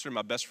 We consider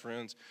my best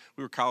friends.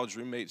 We were college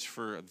roommates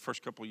for the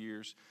first couple of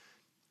years.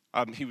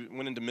 He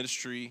went into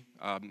ministry.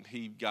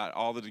 He got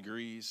all the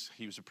degrees.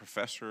 He was a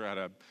professor at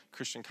a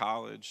Christian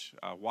college,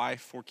 wife,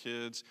 4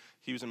 kids.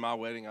 He was in my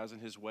wedding. I was in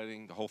his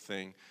wedding, the whole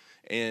thing.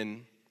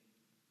 And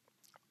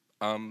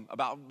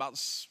about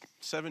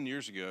 7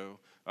 years ago,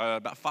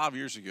 about 5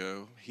 years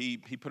ago, he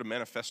put a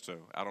manifesto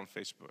out on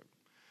Facebook,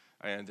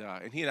 and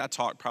he and I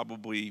talked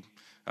probably.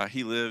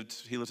 He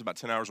lives about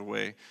 10 hours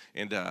away,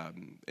 and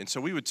so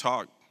we would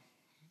talk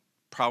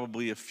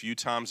probably a few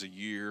times a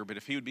year. But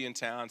if he would be in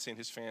town seeing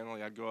his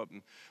family, I'd go up,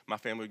 and my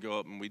family would go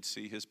up, and we'd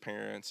see his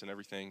parents and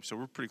everything. So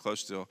we're pretty close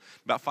still.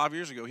 About 5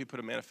 years ago, he put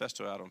a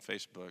manifesto out on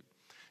Facebook,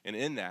 and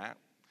in that,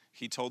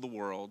 he told the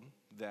world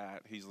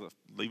that he's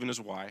leaving his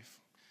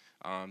wife,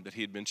 that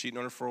he had been cheating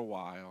on her for a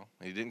while,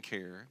 and he didn't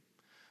care.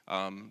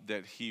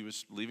 That he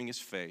was leaving his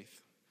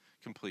faith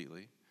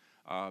completely,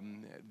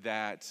 and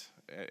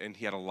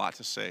he had a lot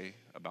to say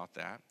about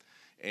that,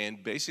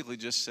 and basically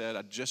just said,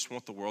 I just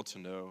want the world to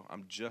know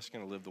I'm just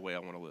going to live the way I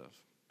want to live.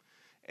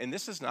 And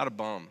this is not a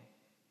bum.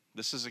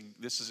 This is a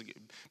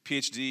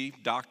PhD,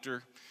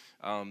 doctor,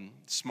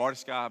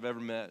 smartest guy I've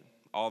ever met,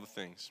 all the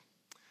things.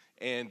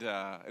 And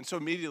so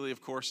immediately,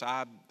 of course,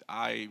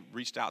 I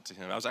reached out to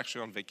him. I was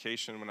actually on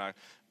vacation when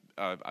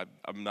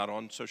I'm not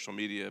on social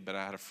media, but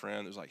I had a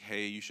friend that was like,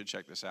 hey, you should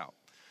check this out.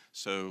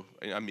 So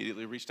I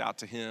immediately reached out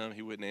to him.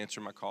 He wouldn't answer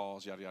my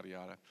calls, yada, yada,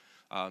 yada.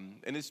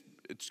 And it's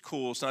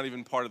cool. It's not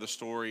even part of the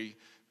story.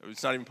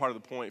 It's not even part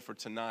of the point for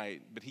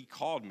tonight. But he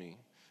called me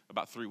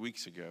about 3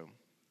 weeks ago.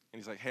 And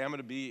he's like, hey, I'm going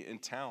to be in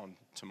town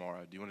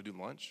tomorrow. Do you want to do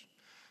lunch?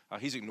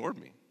 He's ignored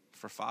me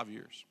for 5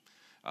 years.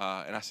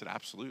 And I said,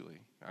 absolutely.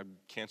 I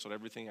canceled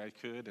everything I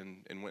could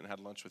and went and had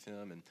lunch with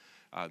him.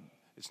 And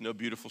it's no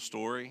beautiful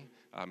story.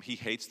 He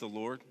hates the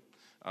Lord.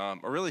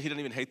 Or really, he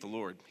doesn't even hate the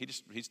Lord.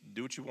 He's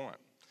do what you want.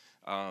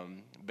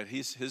 But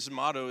his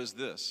motto is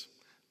this: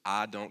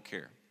 I don't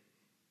care.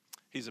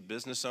 He's a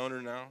business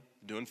owner now,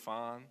 doing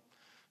fine.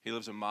 He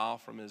lives a mile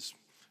from his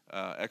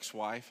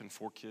ex-wife and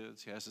 4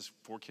 kids. He has his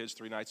 4 kids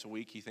 3 nights a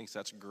week. He thinks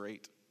that's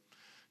great.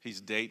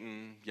 He's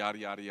dating, yada,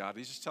 yada, yada.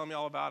 He's just telling me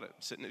all about it,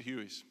 sitting at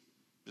Huey's,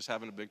 just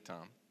having a big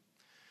time.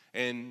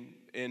 And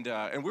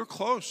we're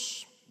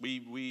close.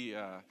 We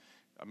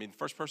I mean, the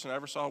first person I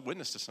ever saw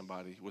witness to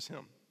somebody was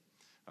him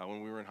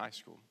when we were in high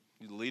school.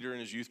 He's the leader in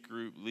his youth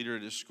group, leader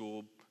at his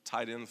school,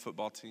 tight end of the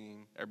football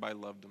team. Everybody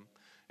loved him,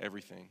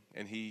 everything.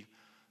 And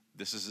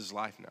this is his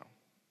life now.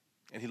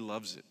 And he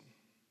loves it.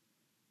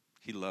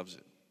 He loves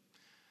it.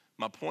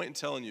 My point in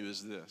telling you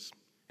is this.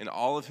 In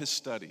all of his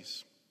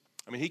studies,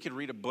 I mean, he could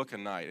read a book a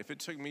night. If it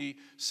took me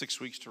 6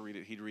 weeks to read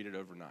it, he'd read it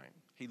overnight.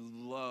 He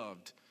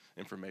loved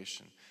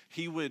information.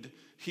 He would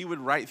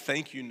write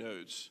thank you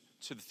notes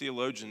to the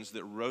theologians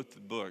that wrote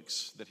the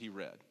books that he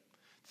read.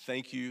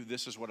 Thank you,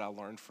 this is what I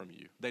learned from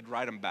you. They'd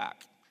write them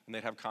back, and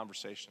they'd have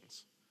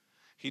conversations.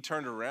 He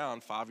turned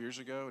around 5 years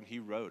ago, and he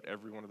wrote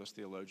every one of those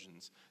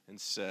theologians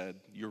and said,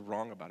 you're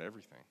wrong about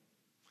everything.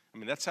 I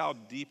mean, that's how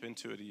deep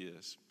into it he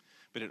is.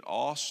 But it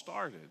all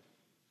started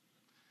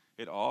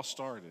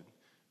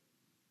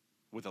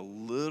with a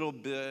little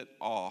bit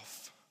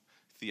off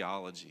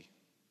theology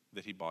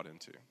that he bought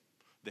into,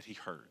 that he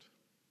heard.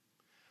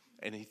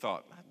 And he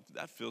thought,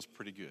 that feels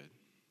pretty good.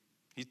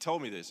 He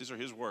told me this. These are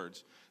his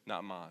words,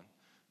 not mine.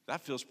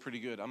 That feels pretty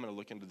good. I'm going to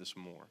look into this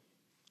more.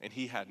 And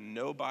he had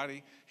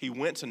nobody. He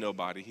went to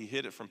nobody. He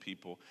hid it from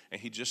people, and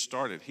he just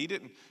started.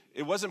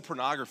 It wasn't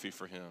pornography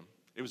for him.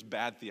 It was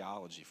bad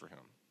theology for him.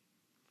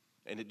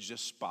 And it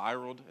just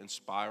spiraled and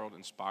spiraled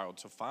and spiraled.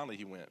 So finally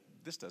he went,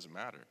 this doesn't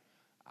matter.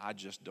 I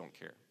just don't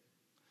care.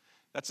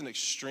 That's an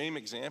extreme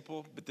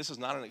example, but this is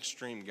not an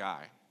extreme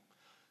guy.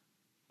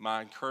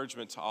 My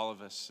encouragement to all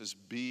of us is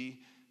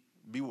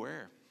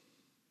beware.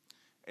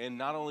 And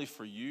not only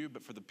for you,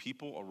 but for the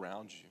people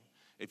around you.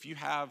 If you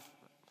have,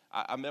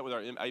 I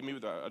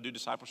do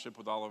discipleship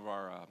with all of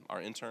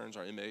our interns,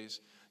 our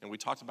MAs, and we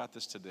talked about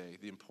this today,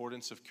 the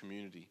importance of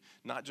community,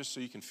 not just so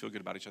you can feel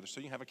good about each other, so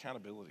you can have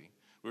accountability.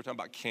 We were talking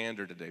about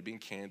candor today, being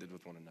candid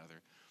with one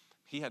another.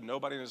 He had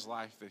nobody in his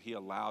life that he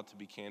allowed to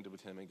be candid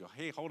with him and go,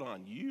 hey, hold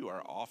on, you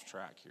are off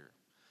track here.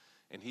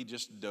 And he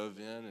just dove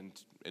in,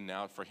 and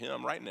now for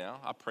him, right now,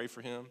 I pray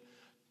for him.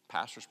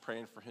 Pastor's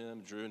praying for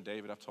him. Drew and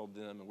David, I've told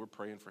them, and we're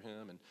praying for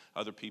him and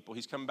other people.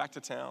 He's coming back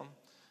to town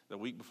the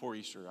week before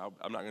Easter.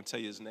 I'm not going to tell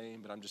you his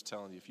name, but I'm just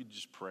telling you, if you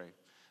just pray,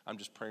 I'm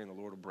just praying the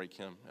Lord will break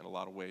him in a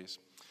lot of ways.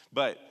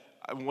 But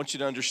I want you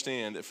to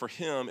understand that for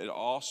him, it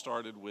all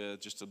started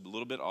with just a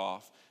little bit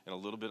off and a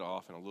little bit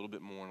off and a little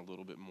bit more and a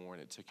little bit more,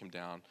 and it took him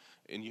down.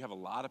 And you have a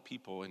lot of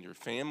people in your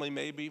family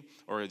maybe,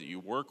 or that you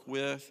work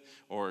with,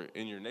 or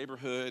in your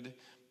neighborhood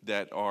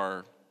that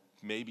are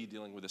maybe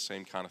dealing with the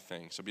same kind of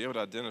thing. So be able to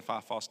identify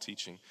false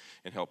teaching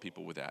and help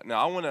people with that.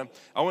 Now,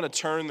 I want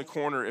to turn the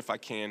corner if I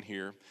can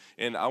here,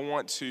 and I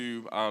want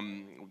to,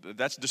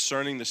 that's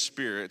discerning the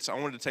spirits. I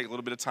wanted to take a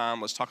little bit of time.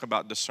 Let's talk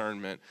about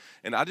discernment.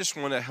 And I just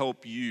want to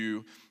help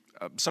you.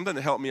 Something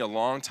that helped me a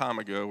long time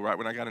ago, right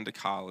when I got into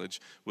college,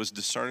 was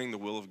discerning the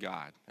will of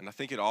God. And I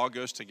think it all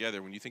goes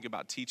together when you think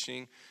about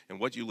teaching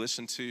and what you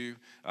listen to,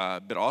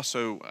 but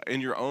also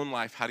in your own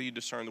life, how do you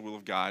discern the will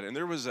of God? And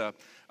there was a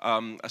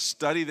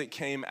study that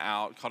came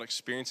out called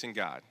Experiencing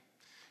God.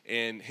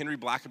 And Henry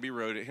Blackaby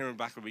wrote it. Henry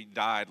Blackaby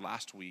died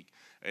last week.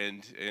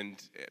 And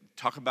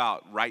talk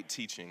about right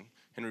teaching.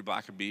 Henry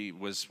Blackaby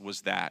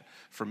was that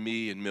for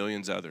me and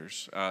millions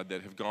others that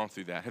have gone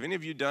through that. Have any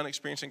of you done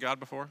Experiencing God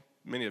before?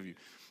 Many of you.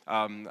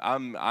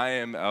 I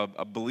am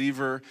a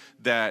believer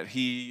that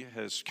he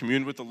has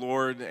communed with the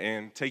Lord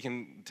and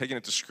taken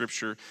it to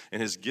Scripture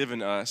and has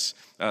given us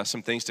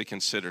some things to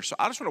consider. So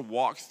I just want to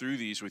walk through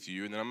these with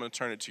you, and then I'm going to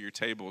turn it to your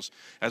tables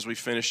as we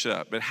finish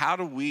up. But how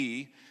do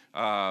we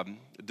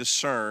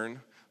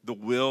discern the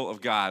will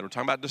of God? We're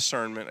talking about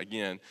discernment,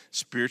 again,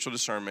 spiritual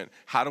discernment.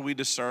 How do we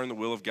discern the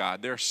will of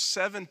God? There are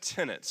 7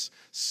 tenets,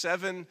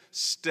 7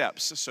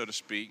 steps, so to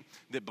speak,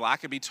 that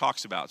Blackaby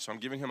talks about. So I'm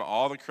giving him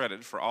all the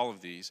credit for all of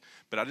these,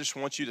 but I just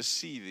want you to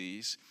see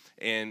these,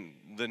 and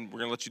then we're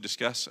going to let you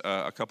discuss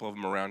a couple of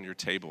them around your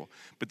table.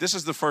 But this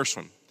is the first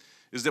one,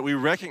 is that we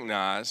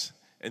recognize,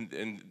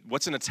 and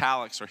what's in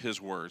italics are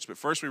his words. But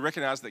first, we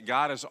recognize that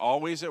God is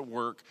always at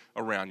work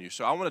around you.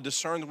 So I want to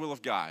discern the will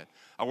of God.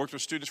 I worked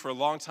with students for a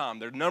long time.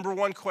 Their number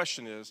one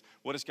question is,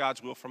 what is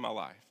God's will for my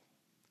life?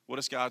 What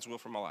is God's will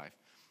for my life?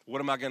 What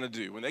am I going to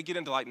do? When they get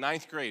into like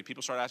 9th grade,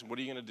 people start asking, what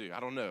are you going to do? I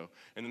don't know.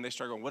 And then they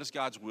start going, what is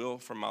God's will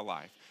for my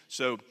life?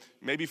 So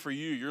maybe for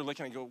you, you're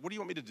looking and go, what do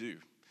you want me to do?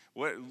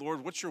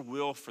 Lord, what's your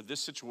will for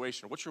this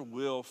situation? What's your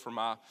will for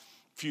my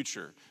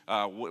future?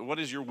 What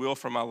is your will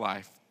for my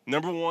life?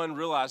 Number one,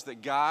 realize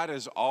that God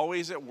is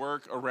always at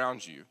work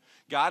around you.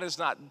 God is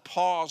not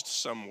paused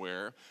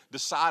somewhere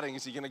deciding,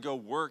 is he going to go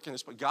work in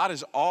this? But God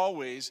is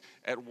always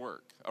at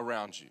work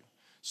around you.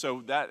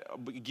 So that,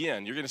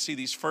 again, you're going to see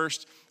these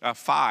first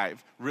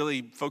 5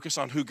 really focus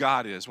on who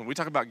God is. When we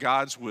talk about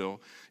God's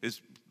will,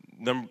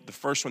 the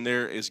first one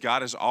there is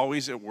God is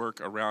always at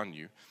work around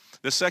you.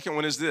 The second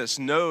one is this: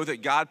 know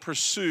that God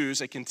pursues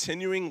a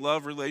continuing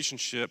love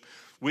relationship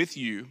with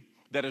you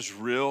that is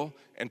real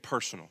and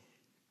personal.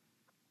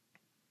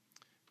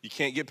 You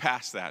can't get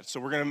past that. So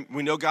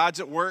we know God's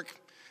at work,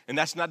 and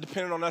that's not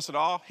dependent on us at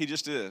all. He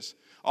just is.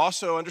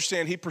 Also,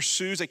 understand he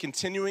pursues a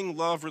continuing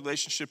love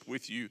relationship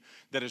with you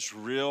that is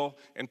real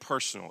and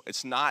personal.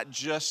 It's not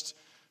just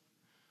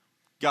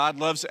God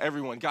loves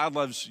everyone. God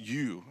loves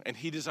you, and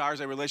he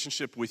desires a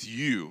relationship with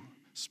you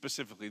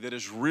specifically that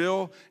is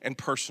real and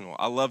personal.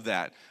 I love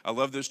that. I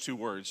love those two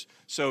words.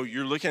 So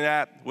you're looking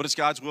at what is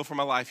God's will for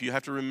my life. You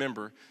have to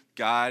remember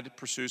God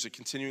pursues a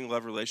continuing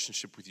love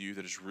relationship with you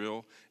that is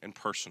real and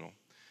personal.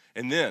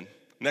 And then,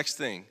 next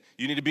thing,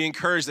 you need to be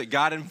encouraged that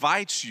God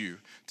invites you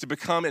to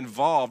become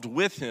involved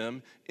with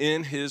him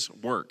in his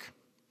work.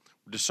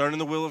 Discerning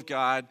the will of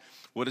God,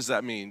 what does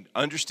that mean?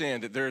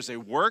 Understand that there is a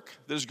work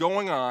that is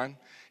going on.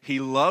 He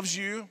loves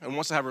you and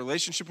wants to have a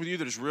relationship with you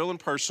that is real and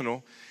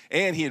personal,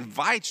 and he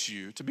invites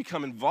you to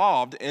become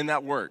involved in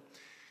that work.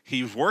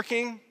 He's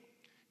working.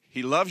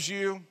 He loves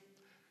you.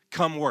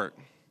 Come work.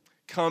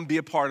 Come be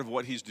a part of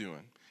what he's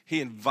doing.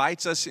 He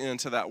invites us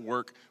into that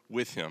work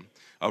with him,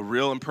 a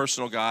real and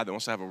personal God that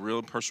wants to have a real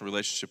and personal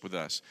relationship with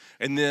us.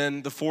 And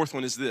then the fourth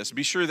one is this.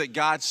 Be sure that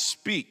God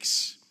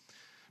speaks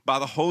by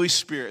the Holy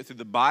Spirit through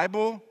the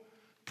Bible,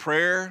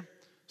 prayer,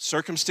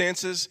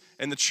 circumstances,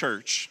 and the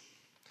church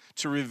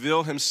to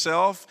reveal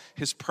himself,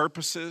 his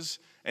purposes,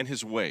 and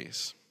his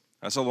ways.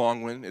 That's a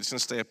long one. It's going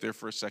to stay up there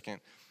for a second.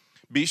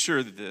 Be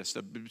sure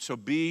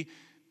that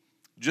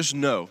just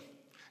know,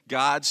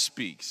 God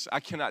speaks. I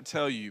cannot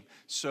tell you,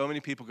 so many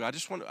people go, I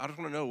just want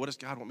to know, what does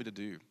God want me to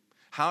do?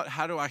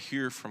 How do I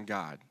hear from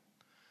God?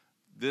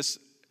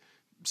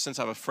 Since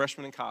I was a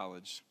freshman in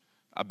college,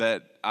 I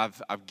bet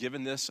I've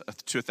given this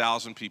to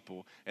 1,000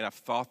 people, and I've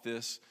thought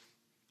this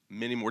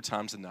many more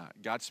times than not.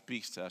 God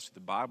speaks to us through the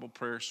Bible,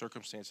 prayer,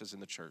 circumstances,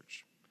 and the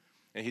church.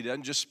 And he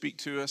doesn't just speak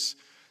to us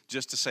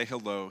just to say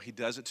hello. He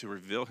does it to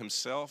reveal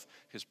himself,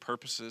 his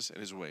purposes, and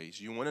his ways.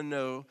 You want to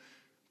know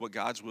what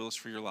God's will is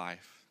for your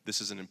life?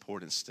 This is an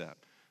important step.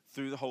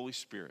 Through the Holy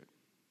Spirit,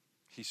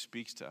 he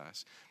speaks to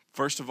us.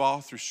 First of all,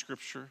 through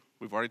Scripture.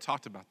 We've already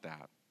talked about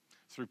that.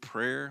 Through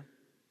prayer.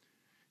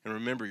 And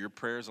remember, your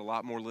prayer is a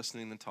lot more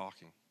listening than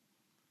talking.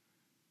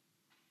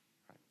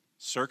 Right.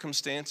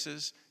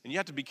 Circumstances, and you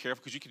have to be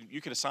careful because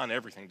you can assign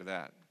everything to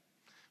that,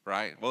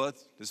 right? Well,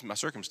 this is my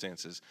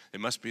circumstances. It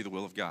must be the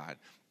will of God.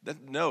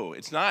 No,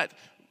 it's not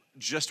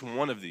just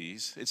one of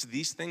these. It's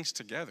these things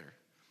together.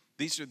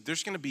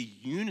 There's going to be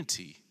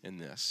unity in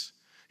this.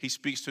 He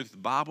speaks through the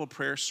Bible,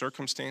 prayer,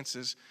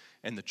 circumstances,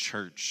 and the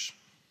church.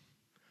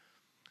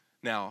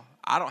 Now,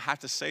 I don't have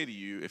to say to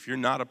you, if you're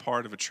not a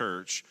part of a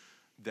church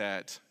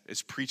that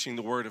is preaching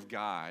the word of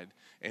God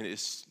and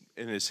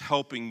is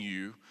helping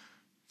you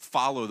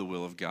follow the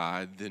will of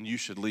God, then you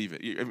should leave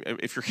it.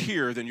 If you're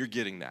here, then you're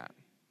getting that.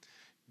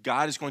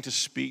 God is going to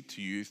speak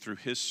to you through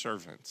his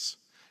servants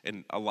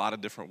in a lot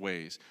of different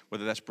ways,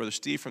 whether that's Brother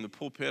Steve from the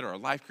pulpit or a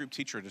life group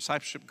teacher, a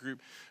discipleship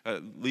group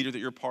leader that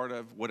you're part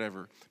of,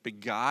 whatever.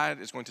 But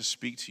God is going to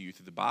speak to you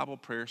through the Bible,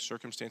 prayer,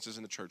 circumstances,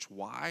 in the church.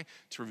 Why?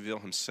 To reveal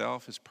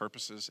himself, his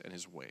purposes, and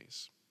his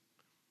ways.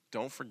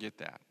 Don't forget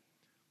that.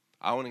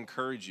 I want to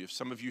encourage you, if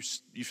some of you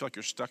feel like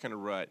you're stuck in a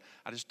rut,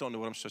 I just don't know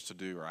what I'm supposed to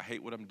do, or I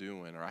hate what I'm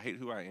doing, or I hate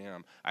who I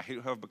am, I hate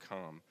who I've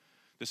become.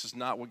 This is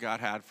not what God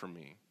had for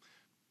me.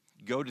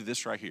 Go to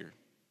this right here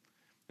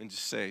and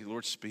just say,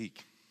 Lord,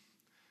 speak.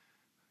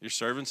 Your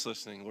servant's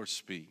listening, Lord,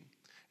 speak.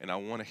 And I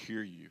want to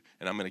hear you.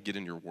 And I'm going to get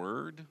in your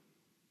word.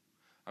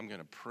 I'm going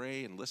to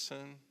pray and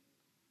listen.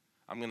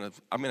 I'm going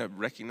to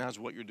recognize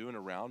what you're doing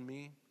around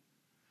me.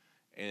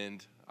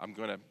 And I'm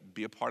going to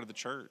be a part of the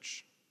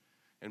church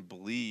and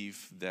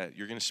believe that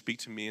you're going to speak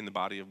to me in the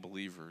body of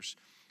believers.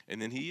 And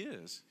then he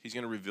is. He's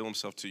going to reveal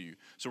himself to you.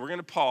 So we're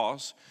going to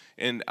pause,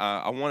 and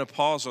I want to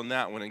pause on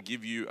that one and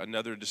give you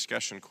another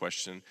discussion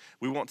question.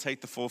 We won't take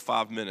the full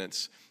 5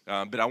 minutes,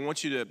 but I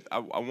want you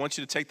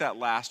to take that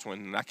last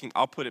one, and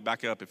I'll put it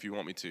back up if you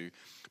want me to.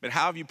 But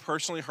how have you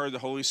personally heard the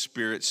Holy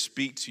Spirit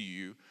speak to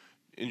you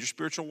in your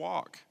spiritual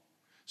walk?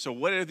 So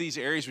what are these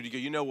areas where you go,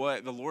 you know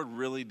what, the Lord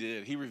really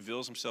did. He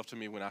reveals himself to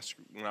me when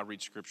I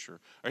read Scripture.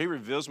 Or he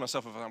reveals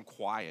himself if I'm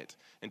quiet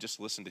and just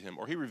listen to him.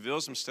 Or he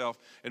reveals himself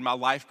in my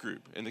life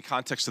group, in the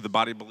context of the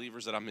body of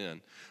believers that I'm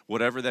in.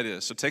 Whatever that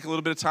is. So take a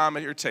little bit of time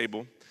at your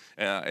table,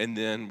 and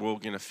then we're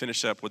going to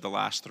finish up with the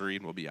last three,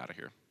 and we'll be out of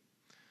here.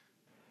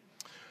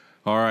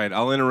 All right,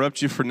 I'll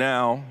interrupt you for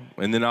now,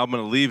 and then I'm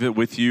going to leave it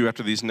with you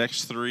after these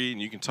next three,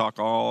 and you can talk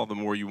all the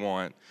more you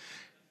want.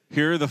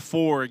 Here are the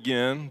four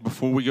again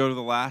before we go to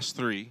the last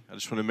three. I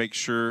just want to make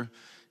sure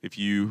if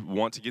you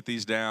want to get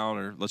these down,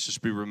 or let's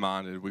just be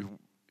reminded. We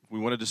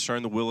want to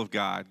discern the will of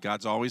God.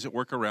 God's always at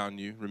work around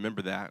you.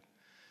 Remember that.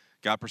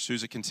 God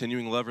pursues a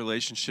continuing love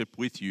relationship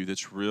with you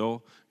that's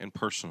real and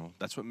personal.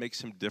 That's what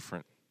makes him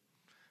different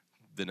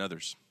than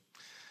others,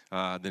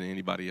 than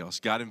anybody else.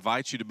 God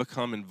invites you to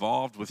become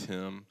involved with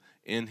him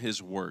in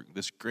his work.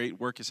 This great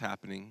work is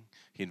happening.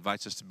 He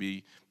invites us to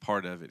be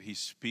part of it. He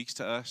speaks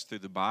to us through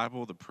the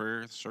Bible, the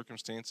prayer, the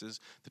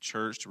circumstances, the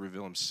church, to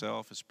reveal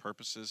himself, his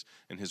purposes,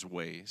 and his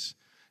ways.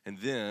 And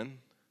then,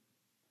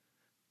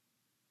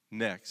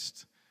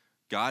 next,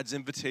 God's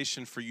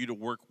invitation for you to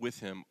work with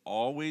him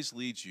always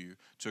leads you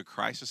to a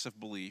crisis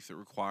of belief that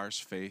requires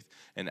faith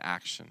and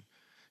action.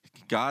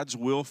 God's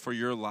will for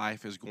your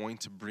life is going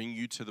to bring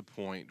you to the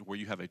point where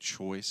you have a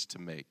choice to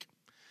make.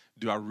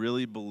 Do I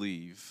really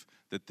believe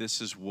that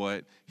this is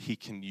what he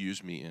can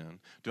use me in?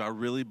 Do I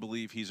really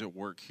believe he's at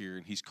work here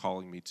and he's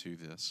calling me to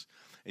this?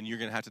 And you're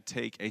going to have to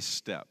take a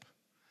step.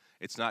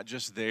 It's not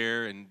just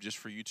there and just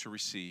for you to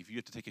receive. You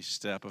have to take a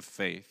step of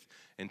faith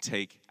and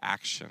take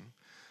action.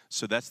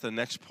 So that's the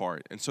next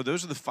part. And so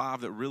those are the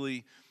 5 that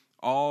really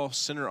all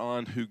center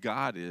on who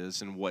God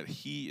is and what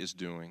he is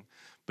doing.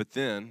 But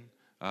then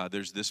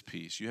there's this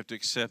piece. You have to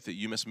accept that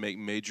you must make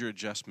major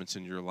adjustments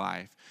in your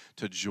life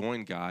to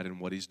join God in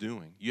what he's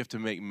doing. You have to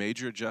make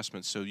major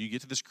adjustments. So you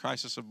get to this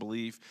crisis of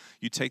belief.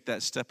 You take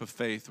that step of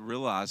faith,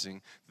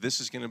 realizing this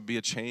is going to be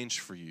a change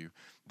for you.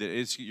 That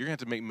you're going to have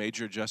to make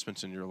major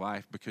adjustments in your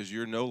life because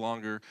you're no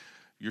longer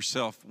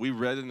yourself. We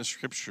read in the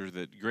scripture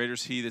that greater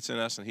is he that's in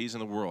us than he's in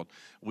the world.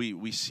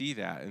 We see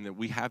that, and that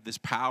we have this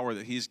power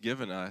that he's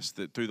given us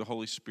that through the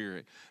Holy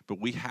Spirit,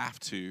 but we have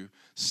to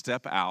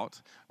step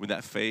out with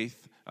that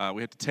faith.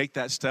 We have to take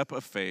that step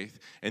of faith,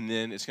 and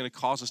then it's going to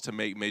cause us to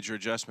make major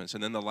adjustments.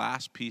 And then the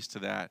last piece to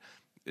that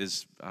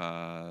is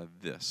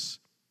this.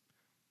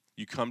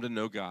 You come to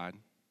know God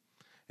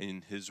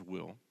and his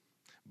will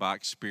by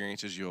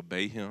experience as you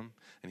obey him,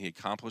 and he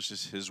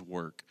accomplishes his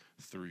work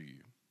through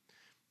you.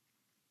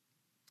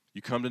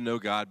 You come to know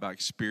God by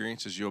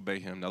experience as you obey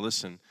him. Now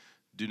listen,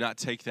 do not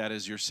take that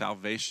as your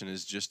salvation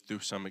is just through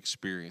some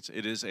experience.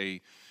 It's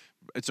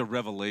a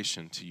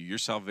revelation to you. Your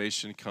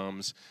salvation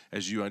comes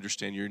as you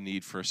understand your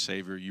need for a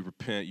Savior. You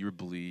repent, you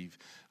believe,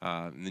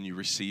 and then you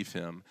receive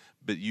him.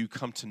 But you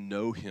come to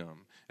know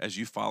him as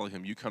you follow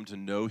him. You come to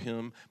know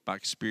him by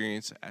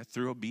experience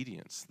through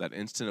obedience, that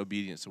instant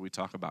obedience that we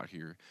talk about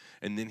here.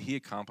 And then he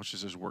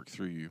accomplishes his work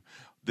through you.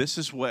 This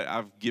is what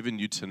I've given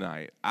you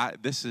tonight.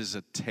 This is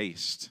a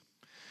taste.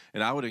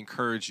 And I would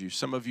encourage you,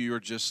 some of you are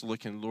just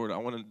looking, Lord, I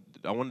want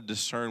to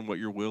discern what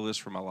your will is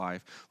for my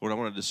life. Lord, I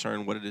want to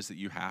discern what it is that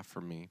you have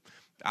for me.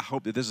 I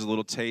hope that this is a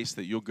little taste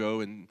that you'll go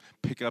and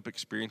pick up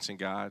experiencing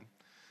God.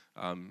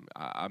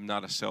 I'm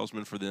not a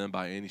salesman for them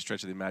by any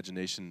stretch of the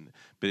imagination,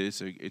 but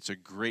it's a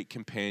great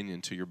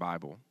companion to your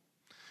Bible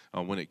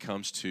when it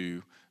comes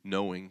to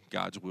knowing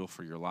God's will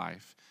for your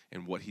life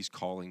and what he's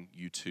calling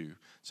you to.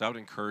 So I would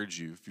encourage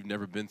you, if you've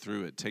never been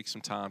through it, take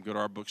some time, go to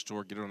our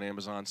bookstore, get it on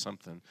Amazon,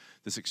 something.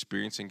 This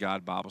Experiencing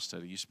God Bible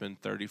study. You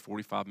spend 30,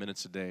 45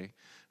 minutes a day,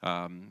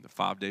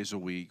 5 days a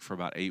week for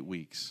about 8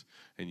 weeks,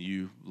 and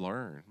you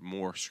learn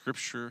more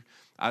scripture.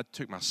 I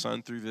took my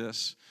son through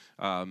this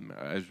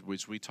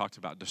as we talked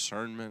about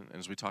discernment and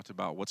as we talked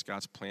about what's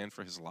God's plan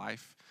for his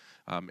life.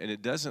 And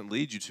it doesn't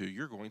lead you to,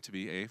 you're going to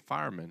be a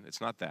fireman.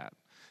 It's not that.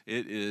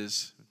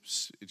 It's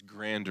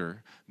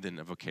grander than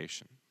a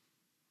vocation.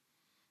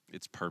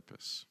 It's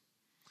purpose.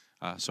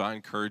 So I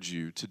encourage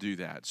you to do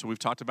that. So we've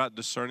talked about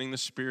discerning the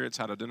spirits,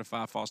 how to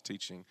identify false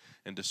teaching,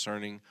 and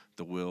discerning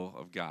the will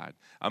of God.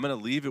 I'm going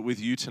to leave it with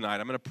you tonight.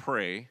 I'm going to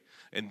pray,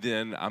 and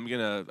then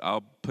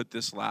I'll put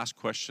this last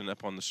question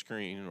up on the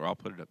screen, or I'll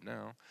put it up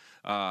now.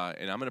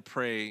 And I'm going to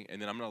pray,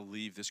 and then I'm going to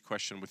leave this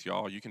question with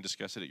y'all. You can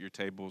discuss it at your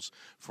tables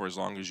for as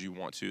long as you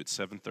want to. It's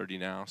 7:30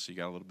 now, so you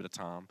got a little bit of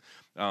time.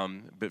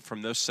 But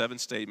from those 7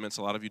 statements,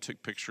 a lot of you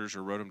took pictures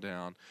or wrote them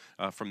down.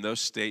 From those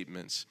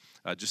statements,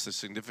 just the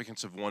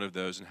significance of one of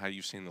those and how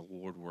you've seen the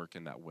Lord work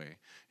in that way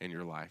in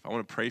your life. I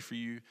want to pray for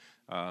you.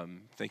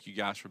 Thank you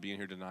guys for being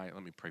here tonight.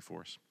 Let me pray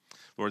for us.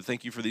 Lord,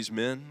 thank you for these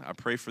men. I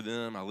pray for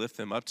them. I lift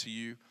them up to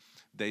you.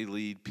 They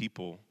lead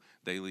people.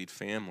 They lead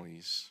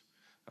families.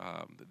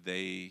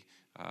 They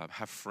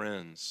have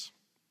friends.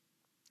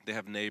 They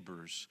have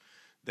neighbors.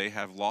 They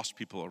have lost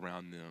people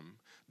around them.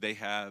 They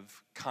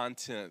have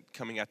content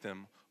coming at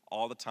them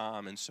all the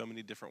time in so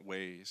many different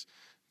ways,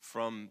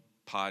 from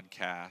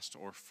podcast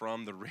or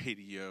from the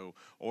radio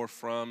or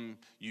from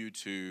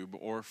YouTube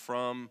or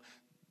from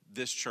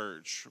this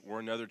church or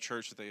another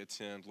church that they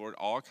attend. Lord,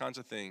 all kinds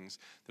of things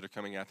that are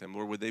coming at them.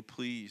 Lord, would they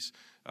please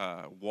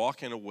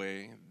walk in a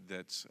way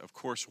that's, of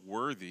course,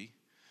 worthy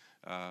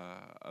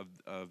of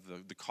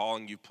the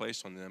calling you've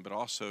placed on them, but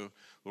also,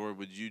 Lord,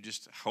 would you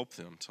just help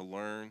them to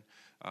learn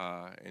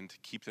and to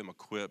keep them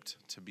equipped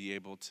to be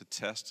able to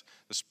test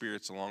the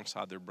spirits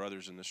alongside their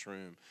brothers in this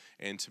room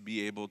and to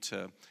be able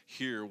to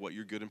hear what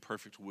your good and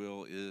perfect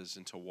will is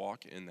and to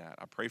walk in that.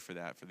 I pray for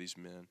that for these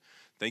men.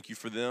 Thank you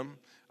for them.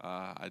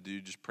 I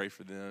do just pray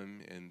for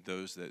them and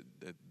those that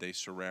they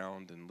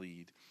surround and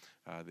lead,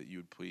 that you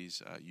would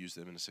please use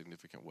them in a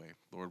significant way.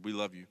 Lord, we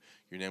love you.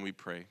 In your name we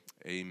pray.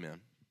 Amen.